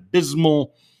record's been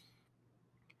abysmal.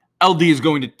 LD is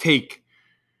going to take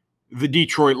the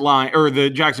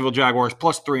Jacksonville Jaguars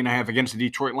plus 3.5 against the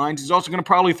Detroit Lions. He's also going to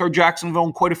probably throw Jacksonville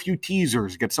in quite a few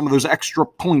teasers, get some of those extra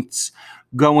points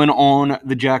going on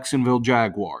the Jacksonville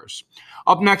Jaguars.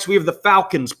 Up next, we have the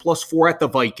Falcons plus 4 at the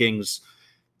Vikings.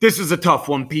 This is a tough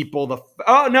one, people.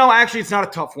 No, actually, it's not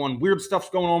a tough one. Weird stuff's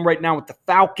going on right now with the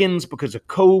Falcons because of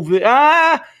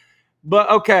COVID. But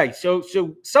okay, so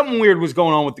something weird was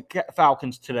going on with the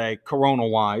Falcons today,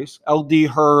 corona-wise. LD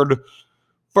heard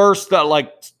first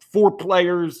that 4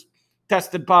 players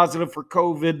tested positive for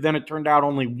COVID. Then it turned out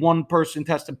only 1 person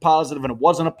tested positive, and it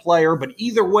wasn't a player. But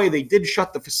either way, they did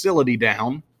shut the facility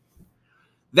down.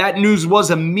 That news was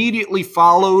immediately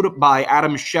followed by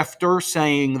Adam Schefter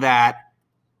saying that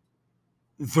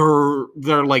there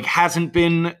hasn't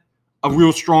been a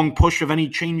real strong push of any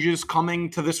changes coming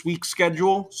to this week's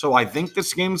schedule. So I think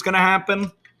this game's going to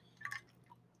happen.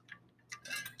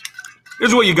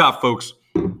 Here's what you got, folks.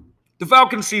 The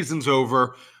Falcons season's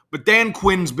over. But Dan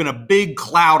Quinn's been a big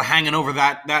cloud hanging over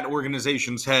that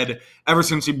organization's head ever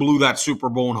since he blew that Super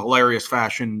Bowl in hilarious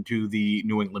fashion to the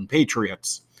New England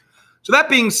Patriots. So that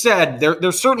being said,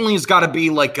 there certainly has got to be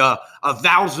like a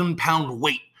 1,000-pound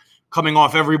weight coming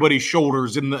off everybody's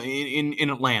shoulders in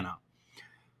Atlanta.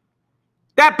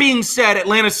 That being said,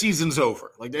 Atlanta's season's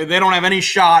over. They don't have any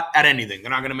shot at anything.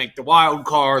 They're not going to make the wild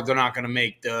card. They're not going to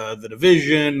make the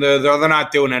division. They're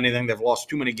not doing anything. They've lost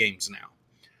too many games now.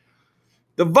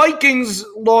 The Vikings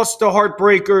lost a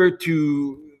heartbreaker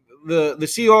to the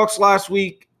Seahawks last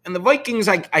week. And the Vikings,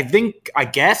 I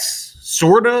guess,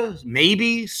 sort of,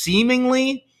 maybe,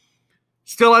 seemingly,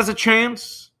 still has a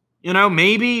chance.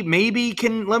 Maybe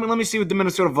can – let me see what the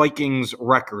Minnesota Vikings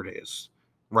record is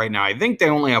right now. I think they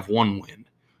only have 1 win.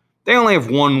 They only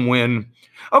have 1 win.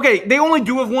 Okay, they only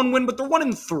do have 1 win, but they're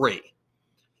 1-3.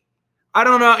 I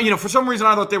don't know. For some reason,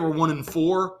 I thought they were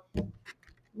 1-4.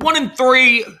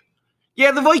 1-3.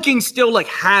 Yeah, the Vikings still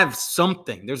have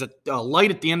something. There's a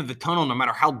light at the end of the tunnel, no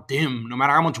matter how dim, no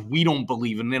matter how much we don't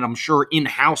believe in it. I'm sure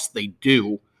in-house they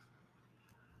do.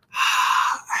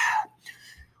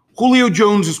 Julio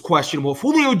Jones is questionable. If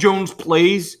Julio Jones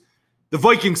plays, the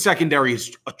Vikings secondary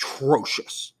is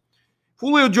atrocious. If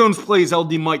Julio Jones plays,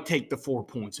 LD might take the 4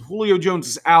 points. If Julio Jones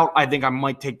is out, I think I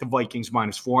might take the Vikings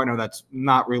 -4. I know that's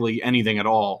not really anything at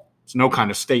all. It's no kind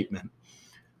of statement.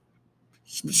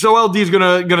 So LD is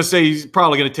gonna say he's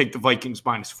probably gonna take the Vikings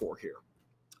 -4 here.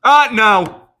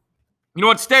 No. You know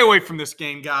what? Stay away from this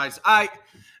game, guys. I've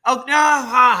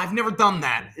never done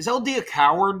that. Is LD a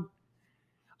coward?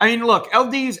 I mean, look,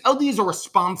 LD's a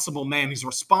responsible man. He's a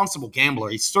responsible gambler.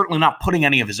 He's certainly not putting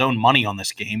any of his own money on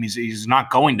this game. He's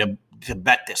not going to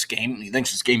bet this game. He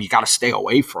thinks this game you got to stay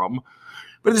away from.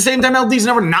 But at the same time, LD's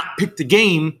never not picked a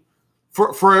game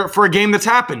for a game that's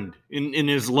happened in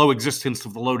his low existence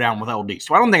of the lowdown with LD.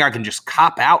 So I don't think I can just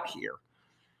cop out here.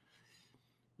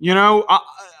 You know,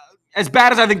 as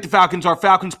bad as I think the Falcons are,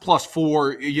 Falcons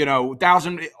 +4,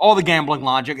 1,000, all the gambling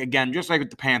logic, again, just like with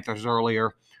the Panthers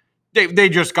earlier. They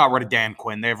just got rid of Dan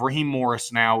Quinn. They have Raheem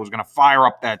Morris now who's going to fire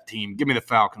up that team. Give me the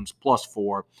Falcons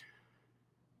 +4.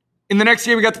 In the next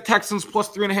game, we got the Texans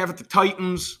 +3.5 at the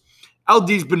Titans.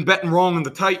 LD's been betting wrong on the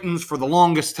Titans for the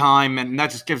longest time, and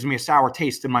that just gives me a sour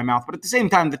taste in my mouth. But at the same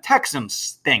time, the Texans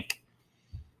stink.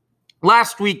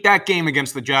 Last week, that game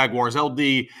against the Jaguars,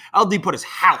 LD put his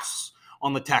house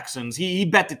on the Texans. He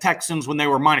bet the Texans when they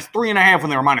were -3.5,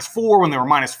 when they were -4, when they were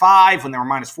 -5, when they were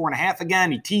 -4.5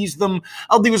 again. He teased them.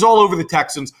 LD was all over the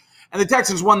Texans. And the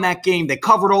Texans won that game. They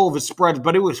covered all of his spreads,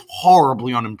 but it was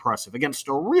horribly unimpressive against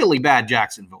a really bad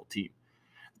Jacksonville team.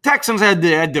 The Texans had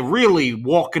to really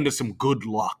walk into some good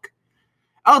luck.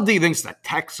 LD thinks the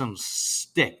Texans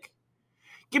stink.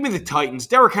 Give me the Titans.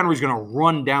 Derrick Henry's going to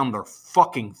run down their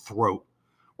fucking throat.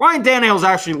 Ryan Tannehill's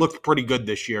actually looked pretty good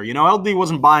this year. LD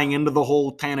wasn't buying into the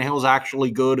whole Tannehill's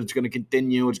actually good. It's going to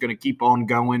continue. It's going to keep on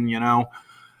going,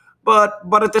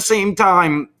 But at the same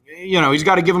time, he's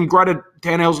got to give him credit.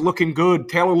 Tannehill's looking good.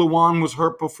 Taylor Lewan was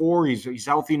hurt before. He's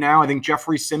healthy now. I think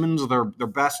Jeffrey Simmons, their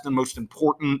best and most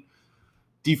important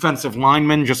defensive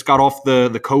lineman, just got off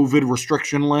the COVID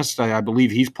restriction list. I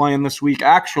believe he's playing this week.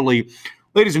 Actually,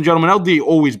 ladies and gentlemen, LD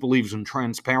always believes in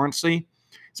transparency.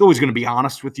 He's always going to be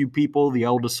honest with you people, the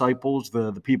L disciples,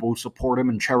 the people who support him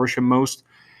and cherish him most.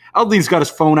 LD's got his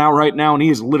phone out right now, and he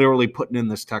is literally putting in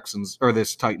this Titans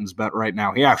bet right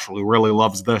now. He actually really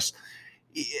loves this.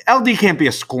 LD can't be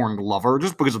a scorned lover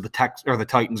just because of the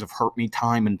Titans have hurt me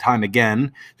time and time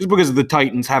again. Just because the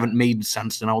Titans haven't made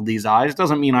sense in LD's eyes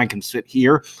doesn't mean I can sit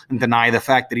here and deny the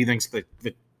fact that he thinks that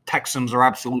the Texans are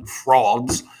absolute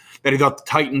frauds. That he thought the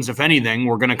Titans, if anything,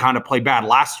 were going to kind of play bad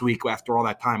last week after all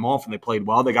that time off, and they played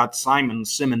well. They got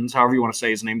Simmons, however you want to say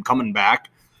his name, coming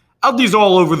back. LD's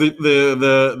all over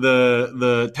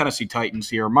the Tennessee Titans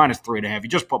here, -3.5. You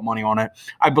just put money on it.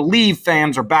 I believe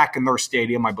fans are back in their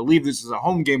stadium. I believe this is a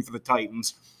home game for the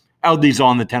Titans. LD's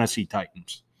on the Tennessee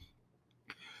Titans.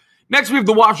 Next, we have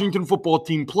the Washington football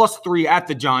team +3 at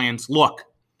the Giants. Look,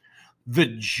 the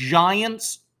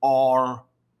Giants are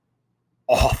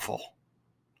awful.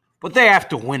 But they have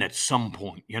to win at some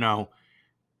point,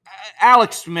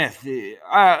 Alex Smith,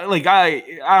 I don't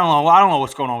know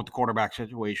what's going on with the quarterback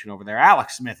situation over there.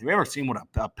 Alex Smith, have you ever seen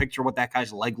a picture of what that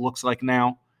guy's leg looks like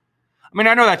now? I mean,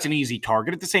 I know that's an easy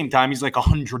target. At the same time, he's like a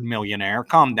 100 millionaire.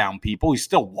 Calm down, people. He's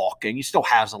still walking. He still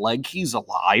has a leg. He's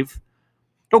alive.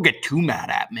 Don't get too mad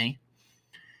at me.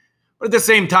 But at the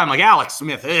same time, like Alex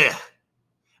Smith,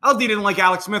 LD didn't like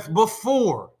Alex Smith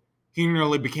before he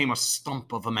nearly became a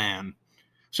stump of a man.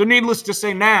 So needless to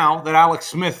say now that Alex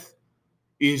Smith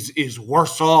is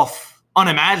worse off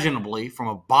unimaginably from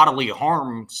a bodily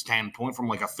harm standpoint, from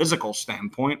like a physical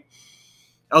standpoint,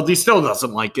 LD still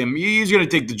doesn't like him. He's going to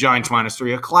take the Giants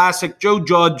 -3. A classic. Joe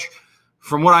Judge,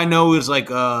 from what I know, is like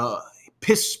a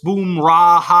piss, boom,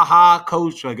 rah, ha, ha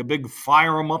coach, like a big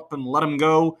fire him up and let him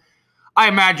go. I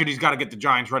imagine he's got to get the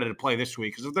Giants ready to play this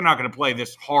week, because if they're not going to play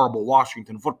this horrible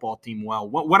Washington football team well,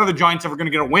 when are the Giants ever going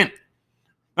to get a win?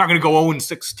 Not going to go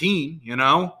 0-16,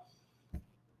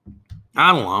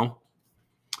 I don't know.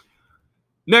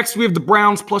 Next, we have the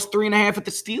Browns +3.5 at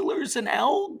the Steelers, and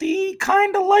LD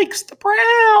kind of likes the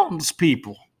Browns,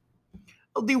 people.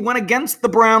 LD went against the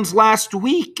Browns last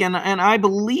week, and I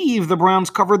believe the Browns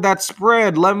covered that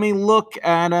spread. Let me look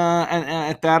at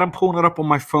that. I'm pulling it up on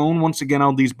my phone. Once again,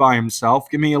 LD's by himself.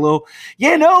 Give me a little.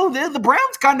 Yeah, no, the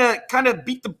Browns kind of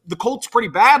beat the Colts pretty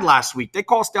bad last week. They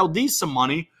cost LD some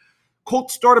money.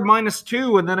 Colts started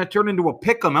 -2, and then it turned into a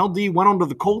pick'em. LD went on to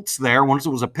the Colts there once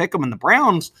it was a pick'em, and the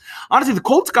Browns, honestly, the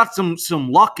Colts got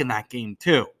some luck in that game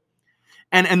too.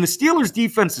 And the Steelers'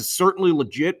 defense is certainly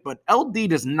legit, but LD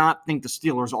does not think the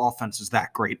Steelers' offense is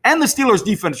that great. And the Steelers'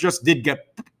 defense just did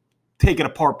get taken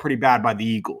apart pretty bad by the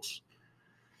Eagles.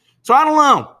 So I don't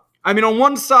know. I mean, on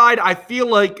one side, I feel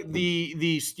like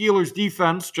the Steelers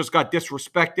defense just got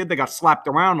disrespected. They got slapped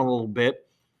around a little bit.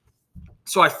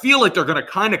 So I feel like they're going to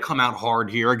kind of come out hard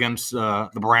here against the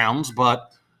Browns.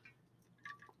 But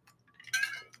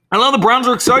I don't know, the Browns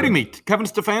are exciting me. Kevin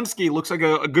Stefanski looks like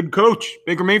a good coach.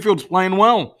 Baker Mayfield's playing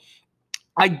well.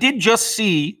 I did just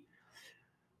see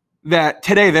that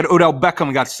today that Odell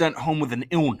Beckham got sent home with an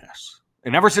illness.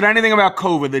 They never said anything about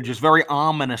COVID. They just very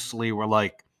ominously were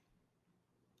like,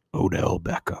 Odell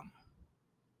Beckham.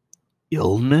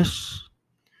 Illness?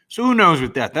 So who knows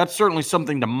with that? That's certainly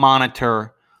something to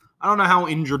monitor. I don't know how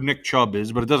injured Nick Chubb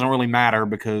is, but it doesn't really matter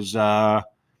because,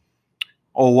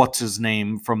 what's his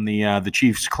name from the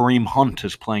Chiefs? Kareem Hunt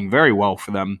is playing very well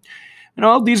for them. You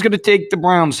know, LD's going to take the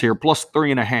Browns here, plus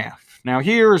 3.5. Now,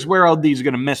 here's where LD's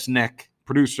going to miss Nick,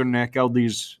 producer Nick,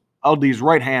 LD's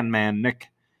right-hand man, Nick,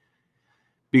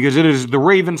 because it is the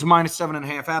Ravens minus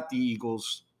 7.5 at the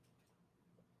Eagles.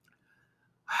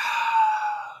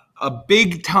 A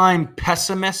big-time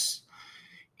pessimist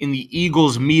in the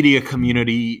Eagles media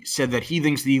community said that he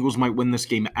thinks the Eagles might win this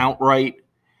game outright.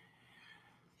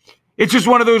 It's just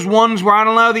one of those ones where I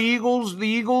don't know, the Eagles,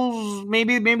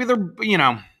 maybe they're, you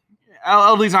know,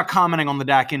 LD's not commenting on the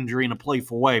Dak injury in a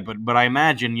playful way, but I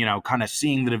imagine, you know, kind of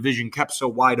seeing the division kept so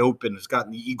wide open has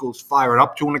gotten the Eagles fired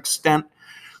up to an extent.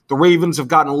 The Ravens have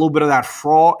gotten a little bit of that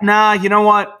fraud. Nah, you know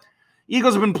what?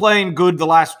 Eagles have been playing good the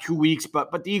last 2 weeks,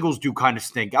 but the Eagles do kind of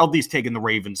stink. LD's taking the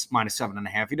Ravens minus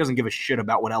 7.5. He doesn't give a shit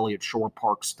about what Elliott Shore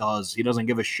Parks does. He doesn't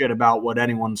give a shit about what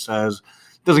anyone says.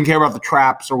 Doesn't care about the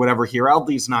traps or whatever here.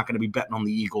 LD's not going to be betting on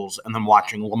the Eagles and then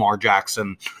watching Lamar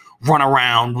Jackson run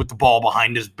around with the ball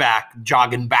behind his back,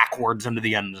 jogging backwards into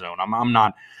the end zone. I'm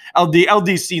not.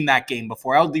 LD's seen that game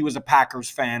before. LD was a Packers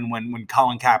fan when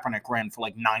Colin Kaepernick ran for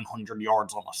like 900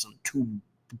 yards on us in 2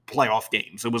 playoff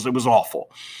games. It was awful.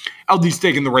 LD's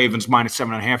taking the Ravens minus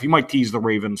 7.5. He might tease the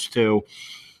Ravens too.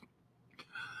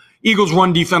 Eagles'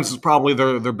 run defense is probably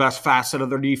their best facet of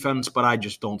their defense, but I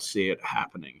just don't see it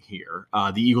happening here.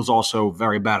 The Eagles also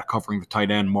very bad at covering the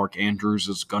tight end. Mark Andrews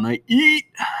is gonna eat.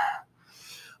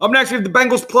 Up next, we have the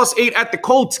Bengals plus 8 at the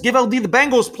Colts. Give LD the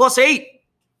Bengals plus 8.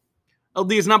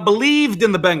 LD has not believed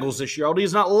in the Bengals this year. LD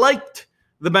has not liked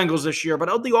the Bengals this year,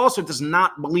 but LD also does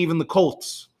not believe in the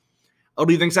Colts.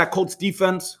 LD thinks that Colts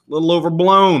defense a little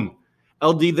overblown.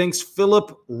 LD thinks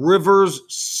Phillip Rivers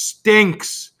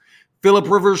stinks. Phillip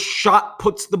Rivers' shot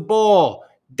puts the ball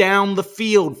down the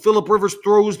field. Phillip Rivers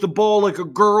throws the ball like a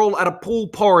girl at a pool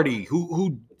party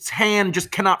whose hand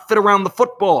just cannot fit around the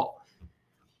football.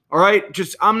 All right?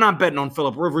 I'm not betting on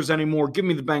Phillip Rivers anymore. Give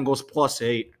me the Bengals plus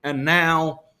 8. And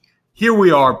now, here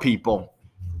we are, people.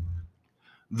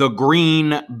 The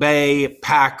Green Bay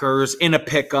Packers in a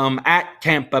pick'em at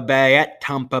Tampa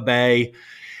Bay.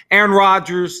 Aaron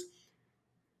Rodgers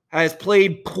has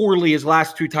played poorly his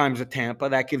last 2 times at Tampa.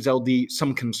 That gives LD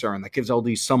some concern. That gives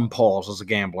LD some pause as a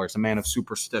gambler, as a man of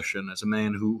superstition, as a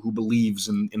man who believes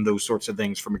in those sorts of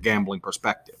things from a gambling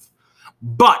perspective.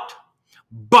 But,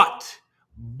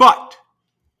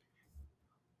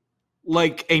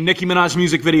 like a Nicki Minaj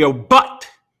music video, but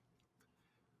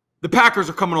the Packers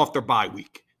are coming off their bye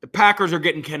week. The Packers are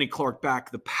getting Kenny Clark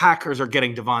back. The Packers are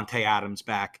getting Devontae Adams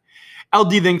back.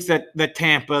 LD thinks that the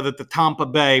Tampa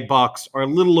Bay Bucks are a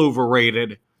little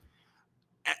overrated.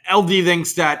 LD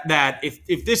thinks that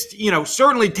if this,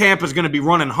 certainly Tampa's going to be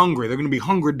running hungry. They're going to be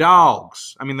hungry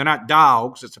dogs. I mean, they're not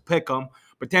dogs. It's a pick 'em.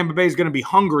 But Tampa Bay is going to be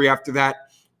hungry after that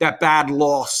bad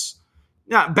loss.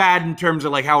 Not bad in terms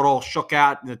of like how it all shook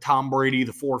out, the Tom Brady,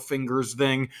 the 4 fingers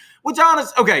thing. Which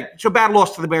okay, so bad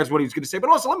loss to the Bears, what he was going to say.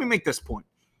 But also, let me make this point.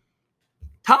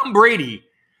 Tom Brady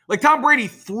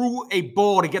threw a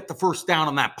ball to get the first down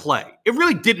on that play. It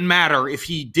really didn't matter if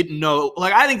he didn't know.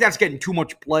 Like, I think that's getting too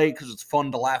much play because it's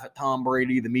fun to laugh at Tom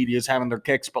Brady. The media's having their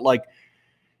kicks. But, like,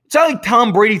 it's not like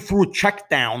Tom Brady threw a check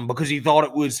down because he thought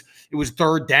it was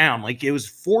 3rd down. Like, it was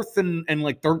 4th and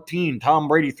like 13. Tom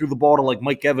Brady threw the ball to, like,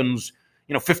 Mike Evans,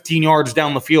 15 yards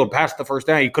down the field, past the first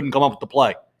down. He couldn't come up with the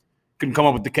play. Couldn't come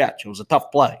up with the catch. It was a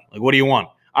tough play. Like, what do you want?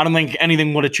 I don't think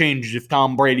anything would have changed if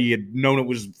Tom Brady had known it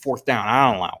was 4th down. I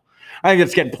don't know. I think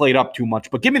it's getting played up too much.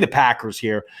 But give me the Packers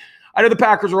here. I know the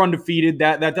Packers are undefeated.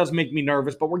 That does make me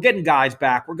nervous, but we're getting guys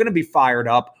back. We're going to be fired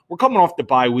up. We're coming off the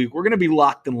bye week. We're going to be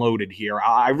locked and loaded here.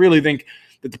 I really think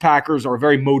that the Packers are a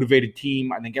very motivated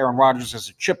team. I think Aaron Rodgers has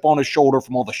a chip on his shoulder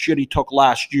from all the shit he took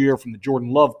last year from the Jordan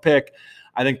Love pick.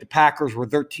 I think the Packers were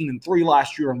 13-3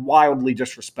 last year and wildly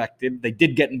disrespected. They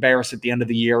did get embarrassed at the end of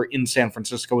the year in San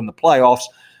Francisco in the playoffs,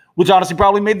 which honestly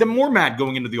probably made them more mad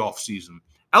going into the offseason.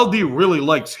 LD really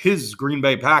likes his Green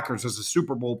Bay Packers as a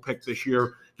Super Bowl pick this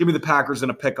year. Give me the Packers in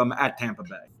a pick 'em at Tampa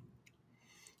Bay.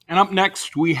 And up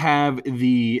next, we have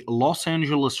the Los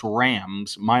Angeles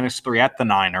Rams, -3 at the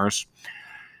Niners.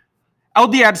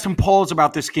 LD had some pause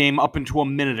about this game up until a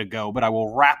minute ago, but I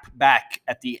will wrap back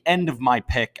at the end of my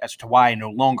pick as to why I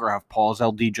no longer have pause.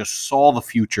 LD just saw the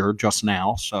future just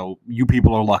now, so you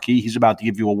people are lucky. He's about to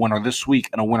give you a winner this week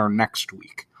and a winner next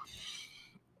week.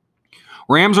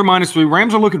 Rams are -3.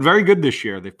 Rams are looking very good this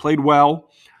year. They've played well.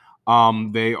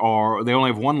 They only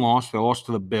have one loss. They lost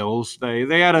to the Bills.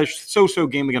 They had a so-so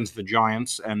game against the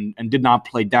Giants and did not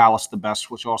play Dallas the best,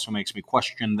 which also makes me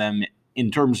question them in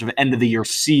terms of end-of-the-year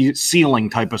ceiling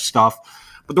type of stuff.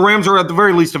 But the Rams are at the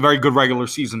very least a very good regular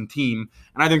season team,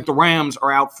 and I think the Rams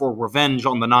are out for revenge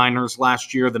on the Niners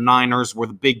last year. The Niners were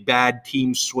the big bad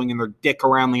team swinging their dick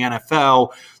around the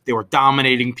NFL. They were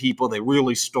dominating people. They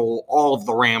really stole all of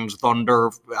the Rams'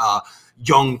 thunder.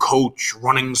 Young coach,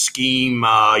 running scheme,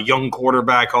 young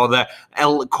quarterback, all that.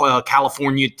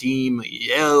 California team,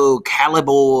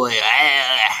 Caliboy,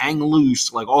 hang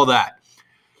loose, like all that.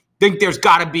 Think there's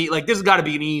got to be, this has got to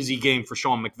be an easy game for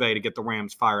Sean McVay to get the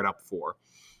Rams fired up for.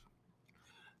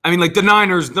 I mean, the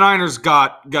Niners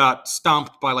got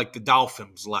stomped by, the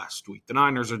Dolphins last week. The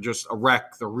Niners are just a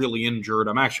wreck. They're really injured.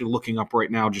 I'm actually looking up right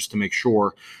now just to make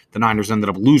sure the Niners ended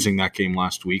up losing that game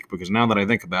last week, because now that I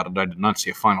think about it, I did not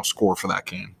see a final score for that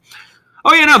game.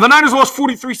 Oh, yeah, no, the Niners lost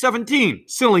 43-17.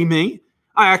 Silly me.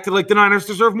 I acted like the Niners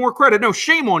deserve more credit. No,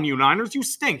 shame on you, Niners. You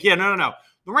stink. Yeah, no.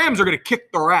 The Rams are going to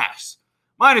kick their ass.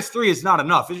 -3 is not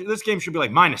enough. This game should be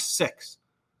 -6,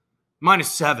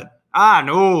 -7.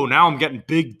 No, now I'm getting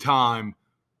big time.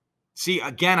 See,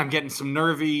 again, I'm getting some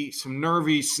nervy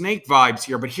snake vibes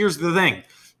here, but here's the thing.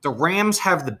 The Rams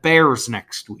have the Bears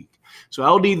next week. So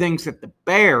LD thinks that the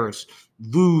Bears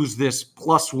lose this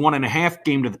 +1.5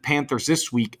 game to the Panthers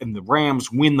this week, and the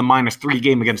Rams win the -3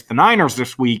 game against the Niners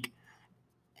this week,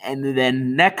 and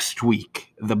then next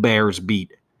week, the Bears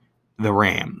beat the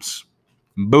Rams.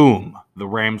 Boom. The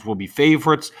Rams will be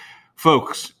favorites.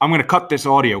 Folks, I'm going to cut this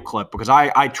audio clip because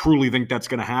I truly think that's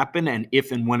going to happen. And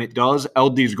if and when it does,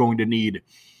 LD is going to need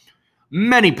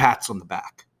many pats on the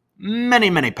back. Many,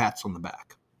 many pats on the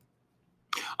back.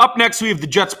 Up next, we have the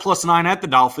Jets +9 at the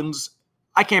Dolphins.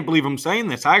 I can't believe I'm saying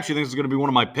this. I actually think this is going to be one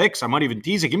of my picks. I might even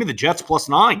tease it. Give me the Jets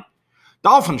 +9.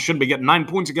 Dolphins shouldn't be getting 9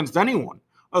 points against anyone.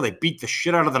 Oh, they beat the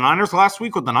shit out of the Niners last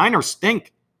week? Well, the Niners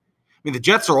stink. I mean, the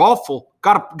Jets are awful.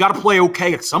 Got to play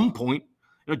okay at some point.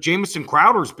 Jamison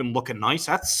Crowder's been looking nice.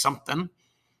 That's something.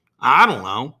 I don't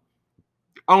know.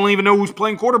 I don't even know who's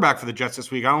playing quarterback for the Jets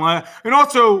this week. I don't know. And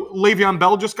also, Le'Veon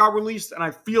Bell just got released, and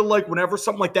I feel like whenever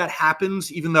something like that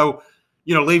happens, even though,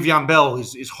 Le'Veon Bell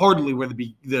is hardly where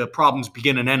the problems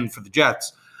begin and end for the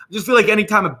Jets, I just feel like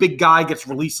anytime a big guy gets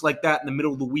released like that in the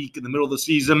middle of the week, in the middle of the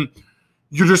season,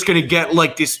 you're just going to get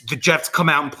the Jets come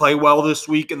out and play well this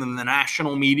week, and then the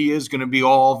national media is going to be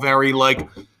all very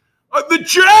the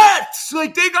Jets,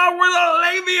 they got rid of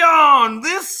Le'Veon.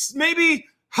 This maybe,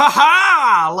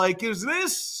 is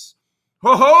this,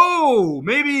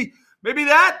 maybe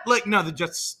that, no, the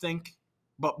Jets stink.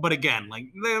 But again,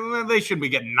 they should be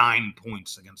getting 9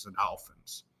 points against the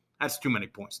Dolphins. That's too many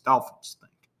points. Dolphins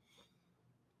stink.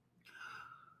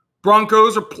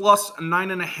 Broncos are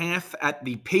 +9.5 at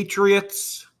the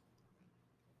Patriots.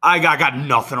 I got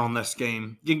nothing on this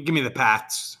game. Give me the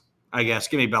Pats, I guess.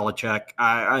 Give me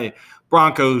Belichick.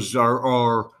 Broncos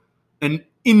are an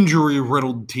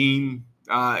injury-riddled team.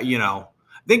 I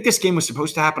think this game was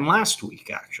supposed to happen last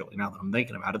week, actually, now that I'm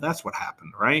thinking about it. That's what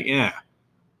happened, right? Yeah.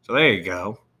 So there you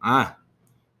go.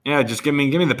 Yeah, just give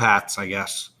me the Pats, I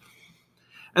guess.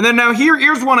 And then now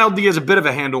here's one LD has a bit of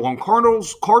a handle on.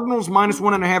 Cardinals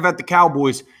 -1.5 at the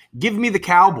Cowboys. Give me the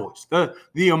Cowboys.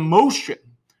 The emotion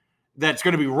that's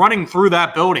going to be running through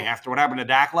that building after what happened to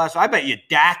Dak last week. I bet you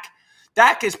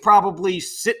Dak is probably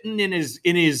sitting in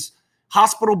his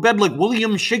hospital bed like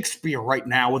William Shakespeare right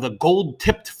now with a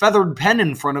gold-tipped feathered pen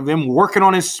in front of him working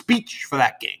on his speech for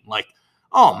that game.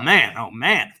 Oh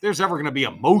man, if there's ever going to be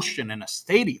emotion in a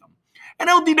stadium. And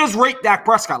LD does rate Dak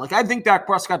Prescott. I think Dak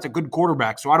Prescott's a good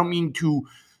quarterback, so I don't mean to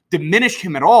diminish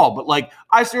him at all. But,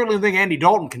 I certainly think Andy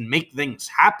Dalton can make things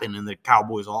happen in the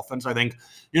Cowboys offense. I think,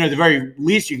 at the very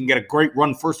least, you can get a great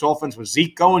run-first offense with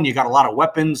Zeke going. You got a lot of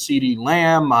weapons, CeeDee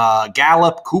Lamb,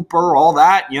 Gallup, Cooper, all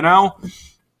that,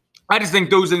 I just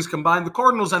think those things combined. The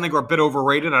Cardinals, I think, are a bit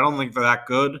overrated. I don't think they're that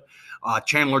good.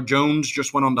 Chandler Jones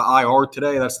just went on to IR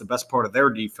today. That's the best part of their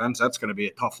defense. That's going to be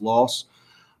a tough loss.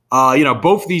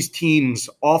 Both these teams'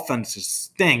 offenses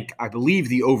stink. I believe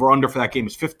the over-under for that game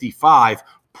is 55.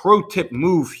 Pro tip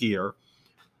move here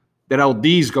that LD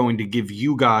is going to give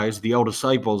you guys, the L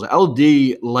Disciples.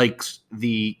 LD likes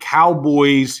the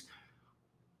Cowboys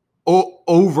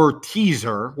over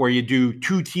teaser where you do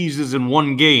 2 teases in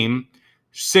one game.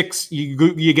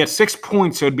 You get 6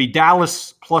 points, so it'd be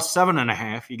Dallas plus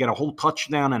 7.5. You get a whole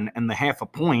touchdown and the half a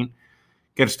point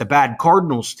against the bad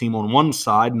Cardinals team on one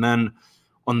side, and then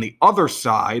on the other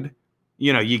side,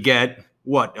 you get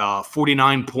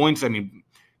 49 points. I mean,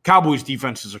 Cowboys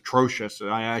defense is atrocious.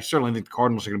 I certainly think the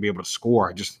Cardinals are going to be able to score.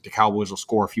 I just think the Cowboys will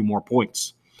score a few more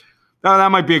points. Now,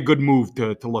 that might be a good move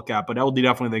to look at, but LD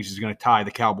definitely thinks he's going to tie the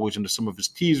Cowboys into some of his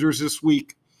teasers this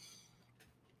week.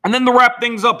 And then to wrap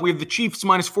things up, we have the Chiefs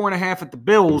minus 4.5 at the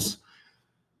Bills.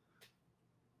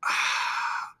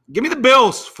 Give me the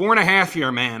Bills, 4.5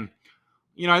 here, man.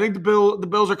 I think the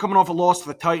Bills are coming off a loss to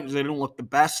the Titans. They didn't look the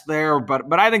best there,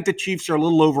 but I think the Chiefs are a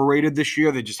little overrated this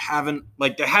year. They just haven't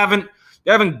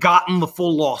gotten the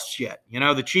full loss yet.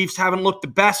 The Chiefs haven't looked the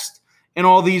best in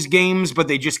all these games, but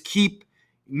they just keep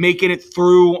making it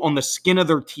through on the skin of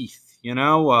their teeth.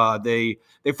 They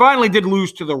finally did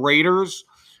lose to the Raiders,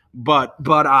 but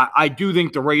I do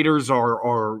think the Raiders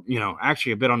are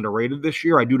actually a bit underrated this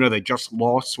year. I do know they just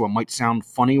lost, so it might sound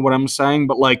funny what I'm saying,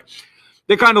 but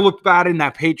they kind of looked bad in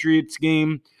that Patriots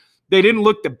game. They didn't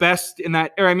look the best in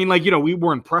that. We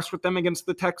were impressed with them against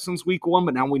the Texans week 1,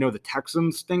 but now we know the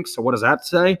Texans stink. So what does that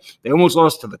say? They almost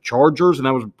lost to the Chargers, and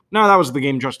that was the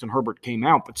game Justin Herbert came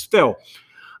out. But still,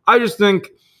 I just think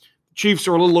Chiefs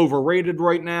are a little overrated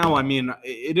right now. I mean,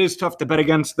 it is tough to bet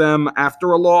against them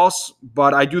after a loss,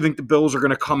 but I do think the Bills are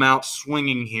going to come out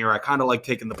swinging here. I kind of like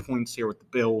taking the points here with the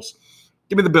Bills.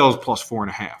 Give me the Bills plus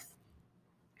 4.5.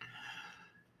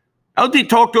 LD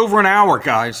talked over an hour,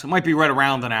 guys. It might be right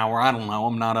around an hour. I don't know.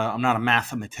 I'm not a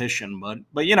mathematician, but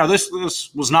this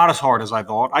was not as hard as I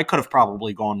thought. I could have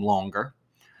probably gone longer.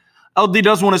 LD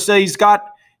does want to say he's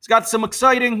got some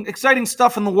exciting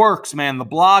stuff in the works, man. The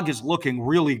blog is looking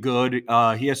really good.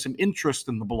 He has some interest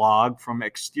in the blog from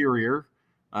exterior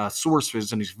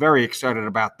sources, and he's very excited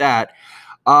about that.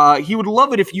 He would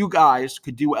love it if you guys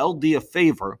could do LD a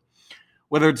favor,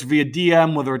 whether it's via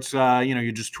DM, whether it's,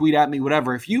 you just tweet at me,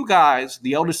 whatever. If you guys,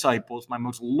 the L Disciples, my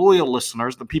most loyal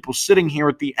listeners, the people sitting here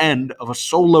at the end of a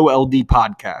solo LD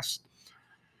podcast,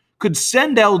 could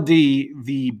send LD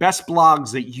the best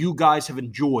blogs that you guys have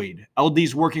enjoyed.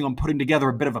 LD's working on putting together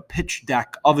a bit of a pitch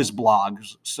deck of his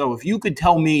blogs. So if you could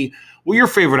tell me what your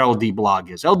favorite LD blog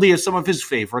is. LD is some of his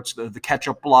favorites. The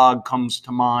Ketchup blog comes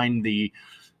to mind. There's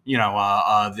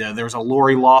a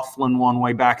Lori Loughlin one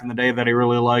way back in the day that I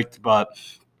really liked, but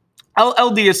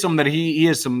LD is some that he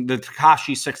has some. The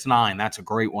Takashi 6ix9ine, that's a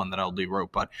great one that LD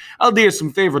wrote, but LD has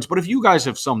some favorites. But if you guys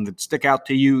have some that stick out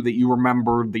to you, that you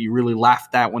remembered, that you really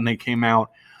laughed at when they came out,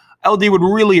 LD would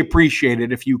really appreciate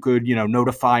it if you could,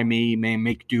 notify me,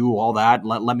 make do, all that.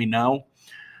 Let me know.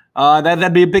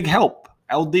 That'd be a big help.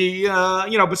 LD,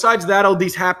 besides that,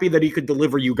 LD's happy that he could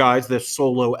deliver you guys this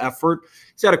solo effort.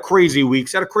 He's had a crazy week.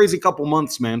 He's had a crazy couple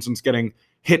months, man, since getting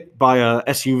hit by a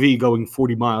SUV going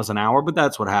 40 miles an hour, but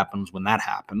that's what happens when that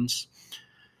happens.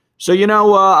 So,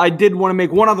 I did want to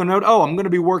make one other note. I'm going to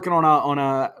be working on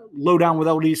a Lowdown with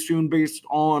LD soon based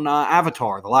on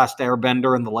Avatar, The Last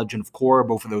Airbender and The Legend of Korra,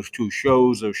 both of those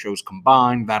shows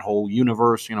combined, that whole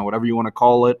universe, whatever you want to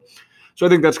call it. So I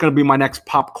think that's going to be my next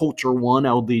pop culture one.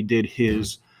 LD did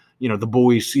his, The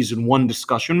Boys Season 1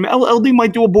 discussion. LD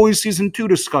might do a Boys Season 2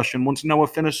 discussion once Noah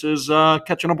finishes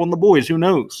catching up on The Boys. Who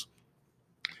knows?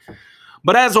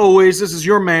 But as always, this is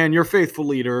your man, your faithful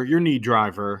leader, your knee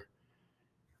driver,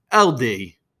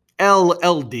 LD,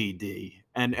 LLDD.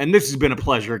 And this has been a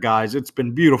pleasure, guys. It's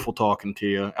been beautiful talking to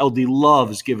you. LD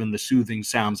loves giving the soothing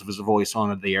sounds of his voice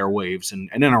onto the airwaves and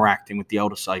interacting with the L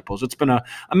Disciples. It's been a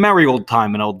merry old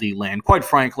time in LD land. Quite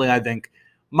frankly, I think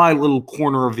my little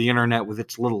corner of the internet with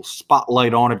its little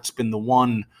spotlight on it's been the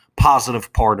one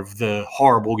positive part of the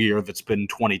horrible year that's been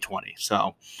 2020.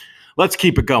 So let's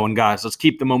keep it going, guys. Let's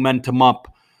keep the momentum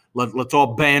up. Let's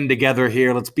all band together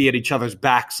here. Let's be at each other's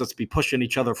backs. Let's be pushing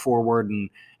each other forward, and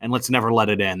let's never let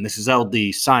it end. This is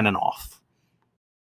LD signing off.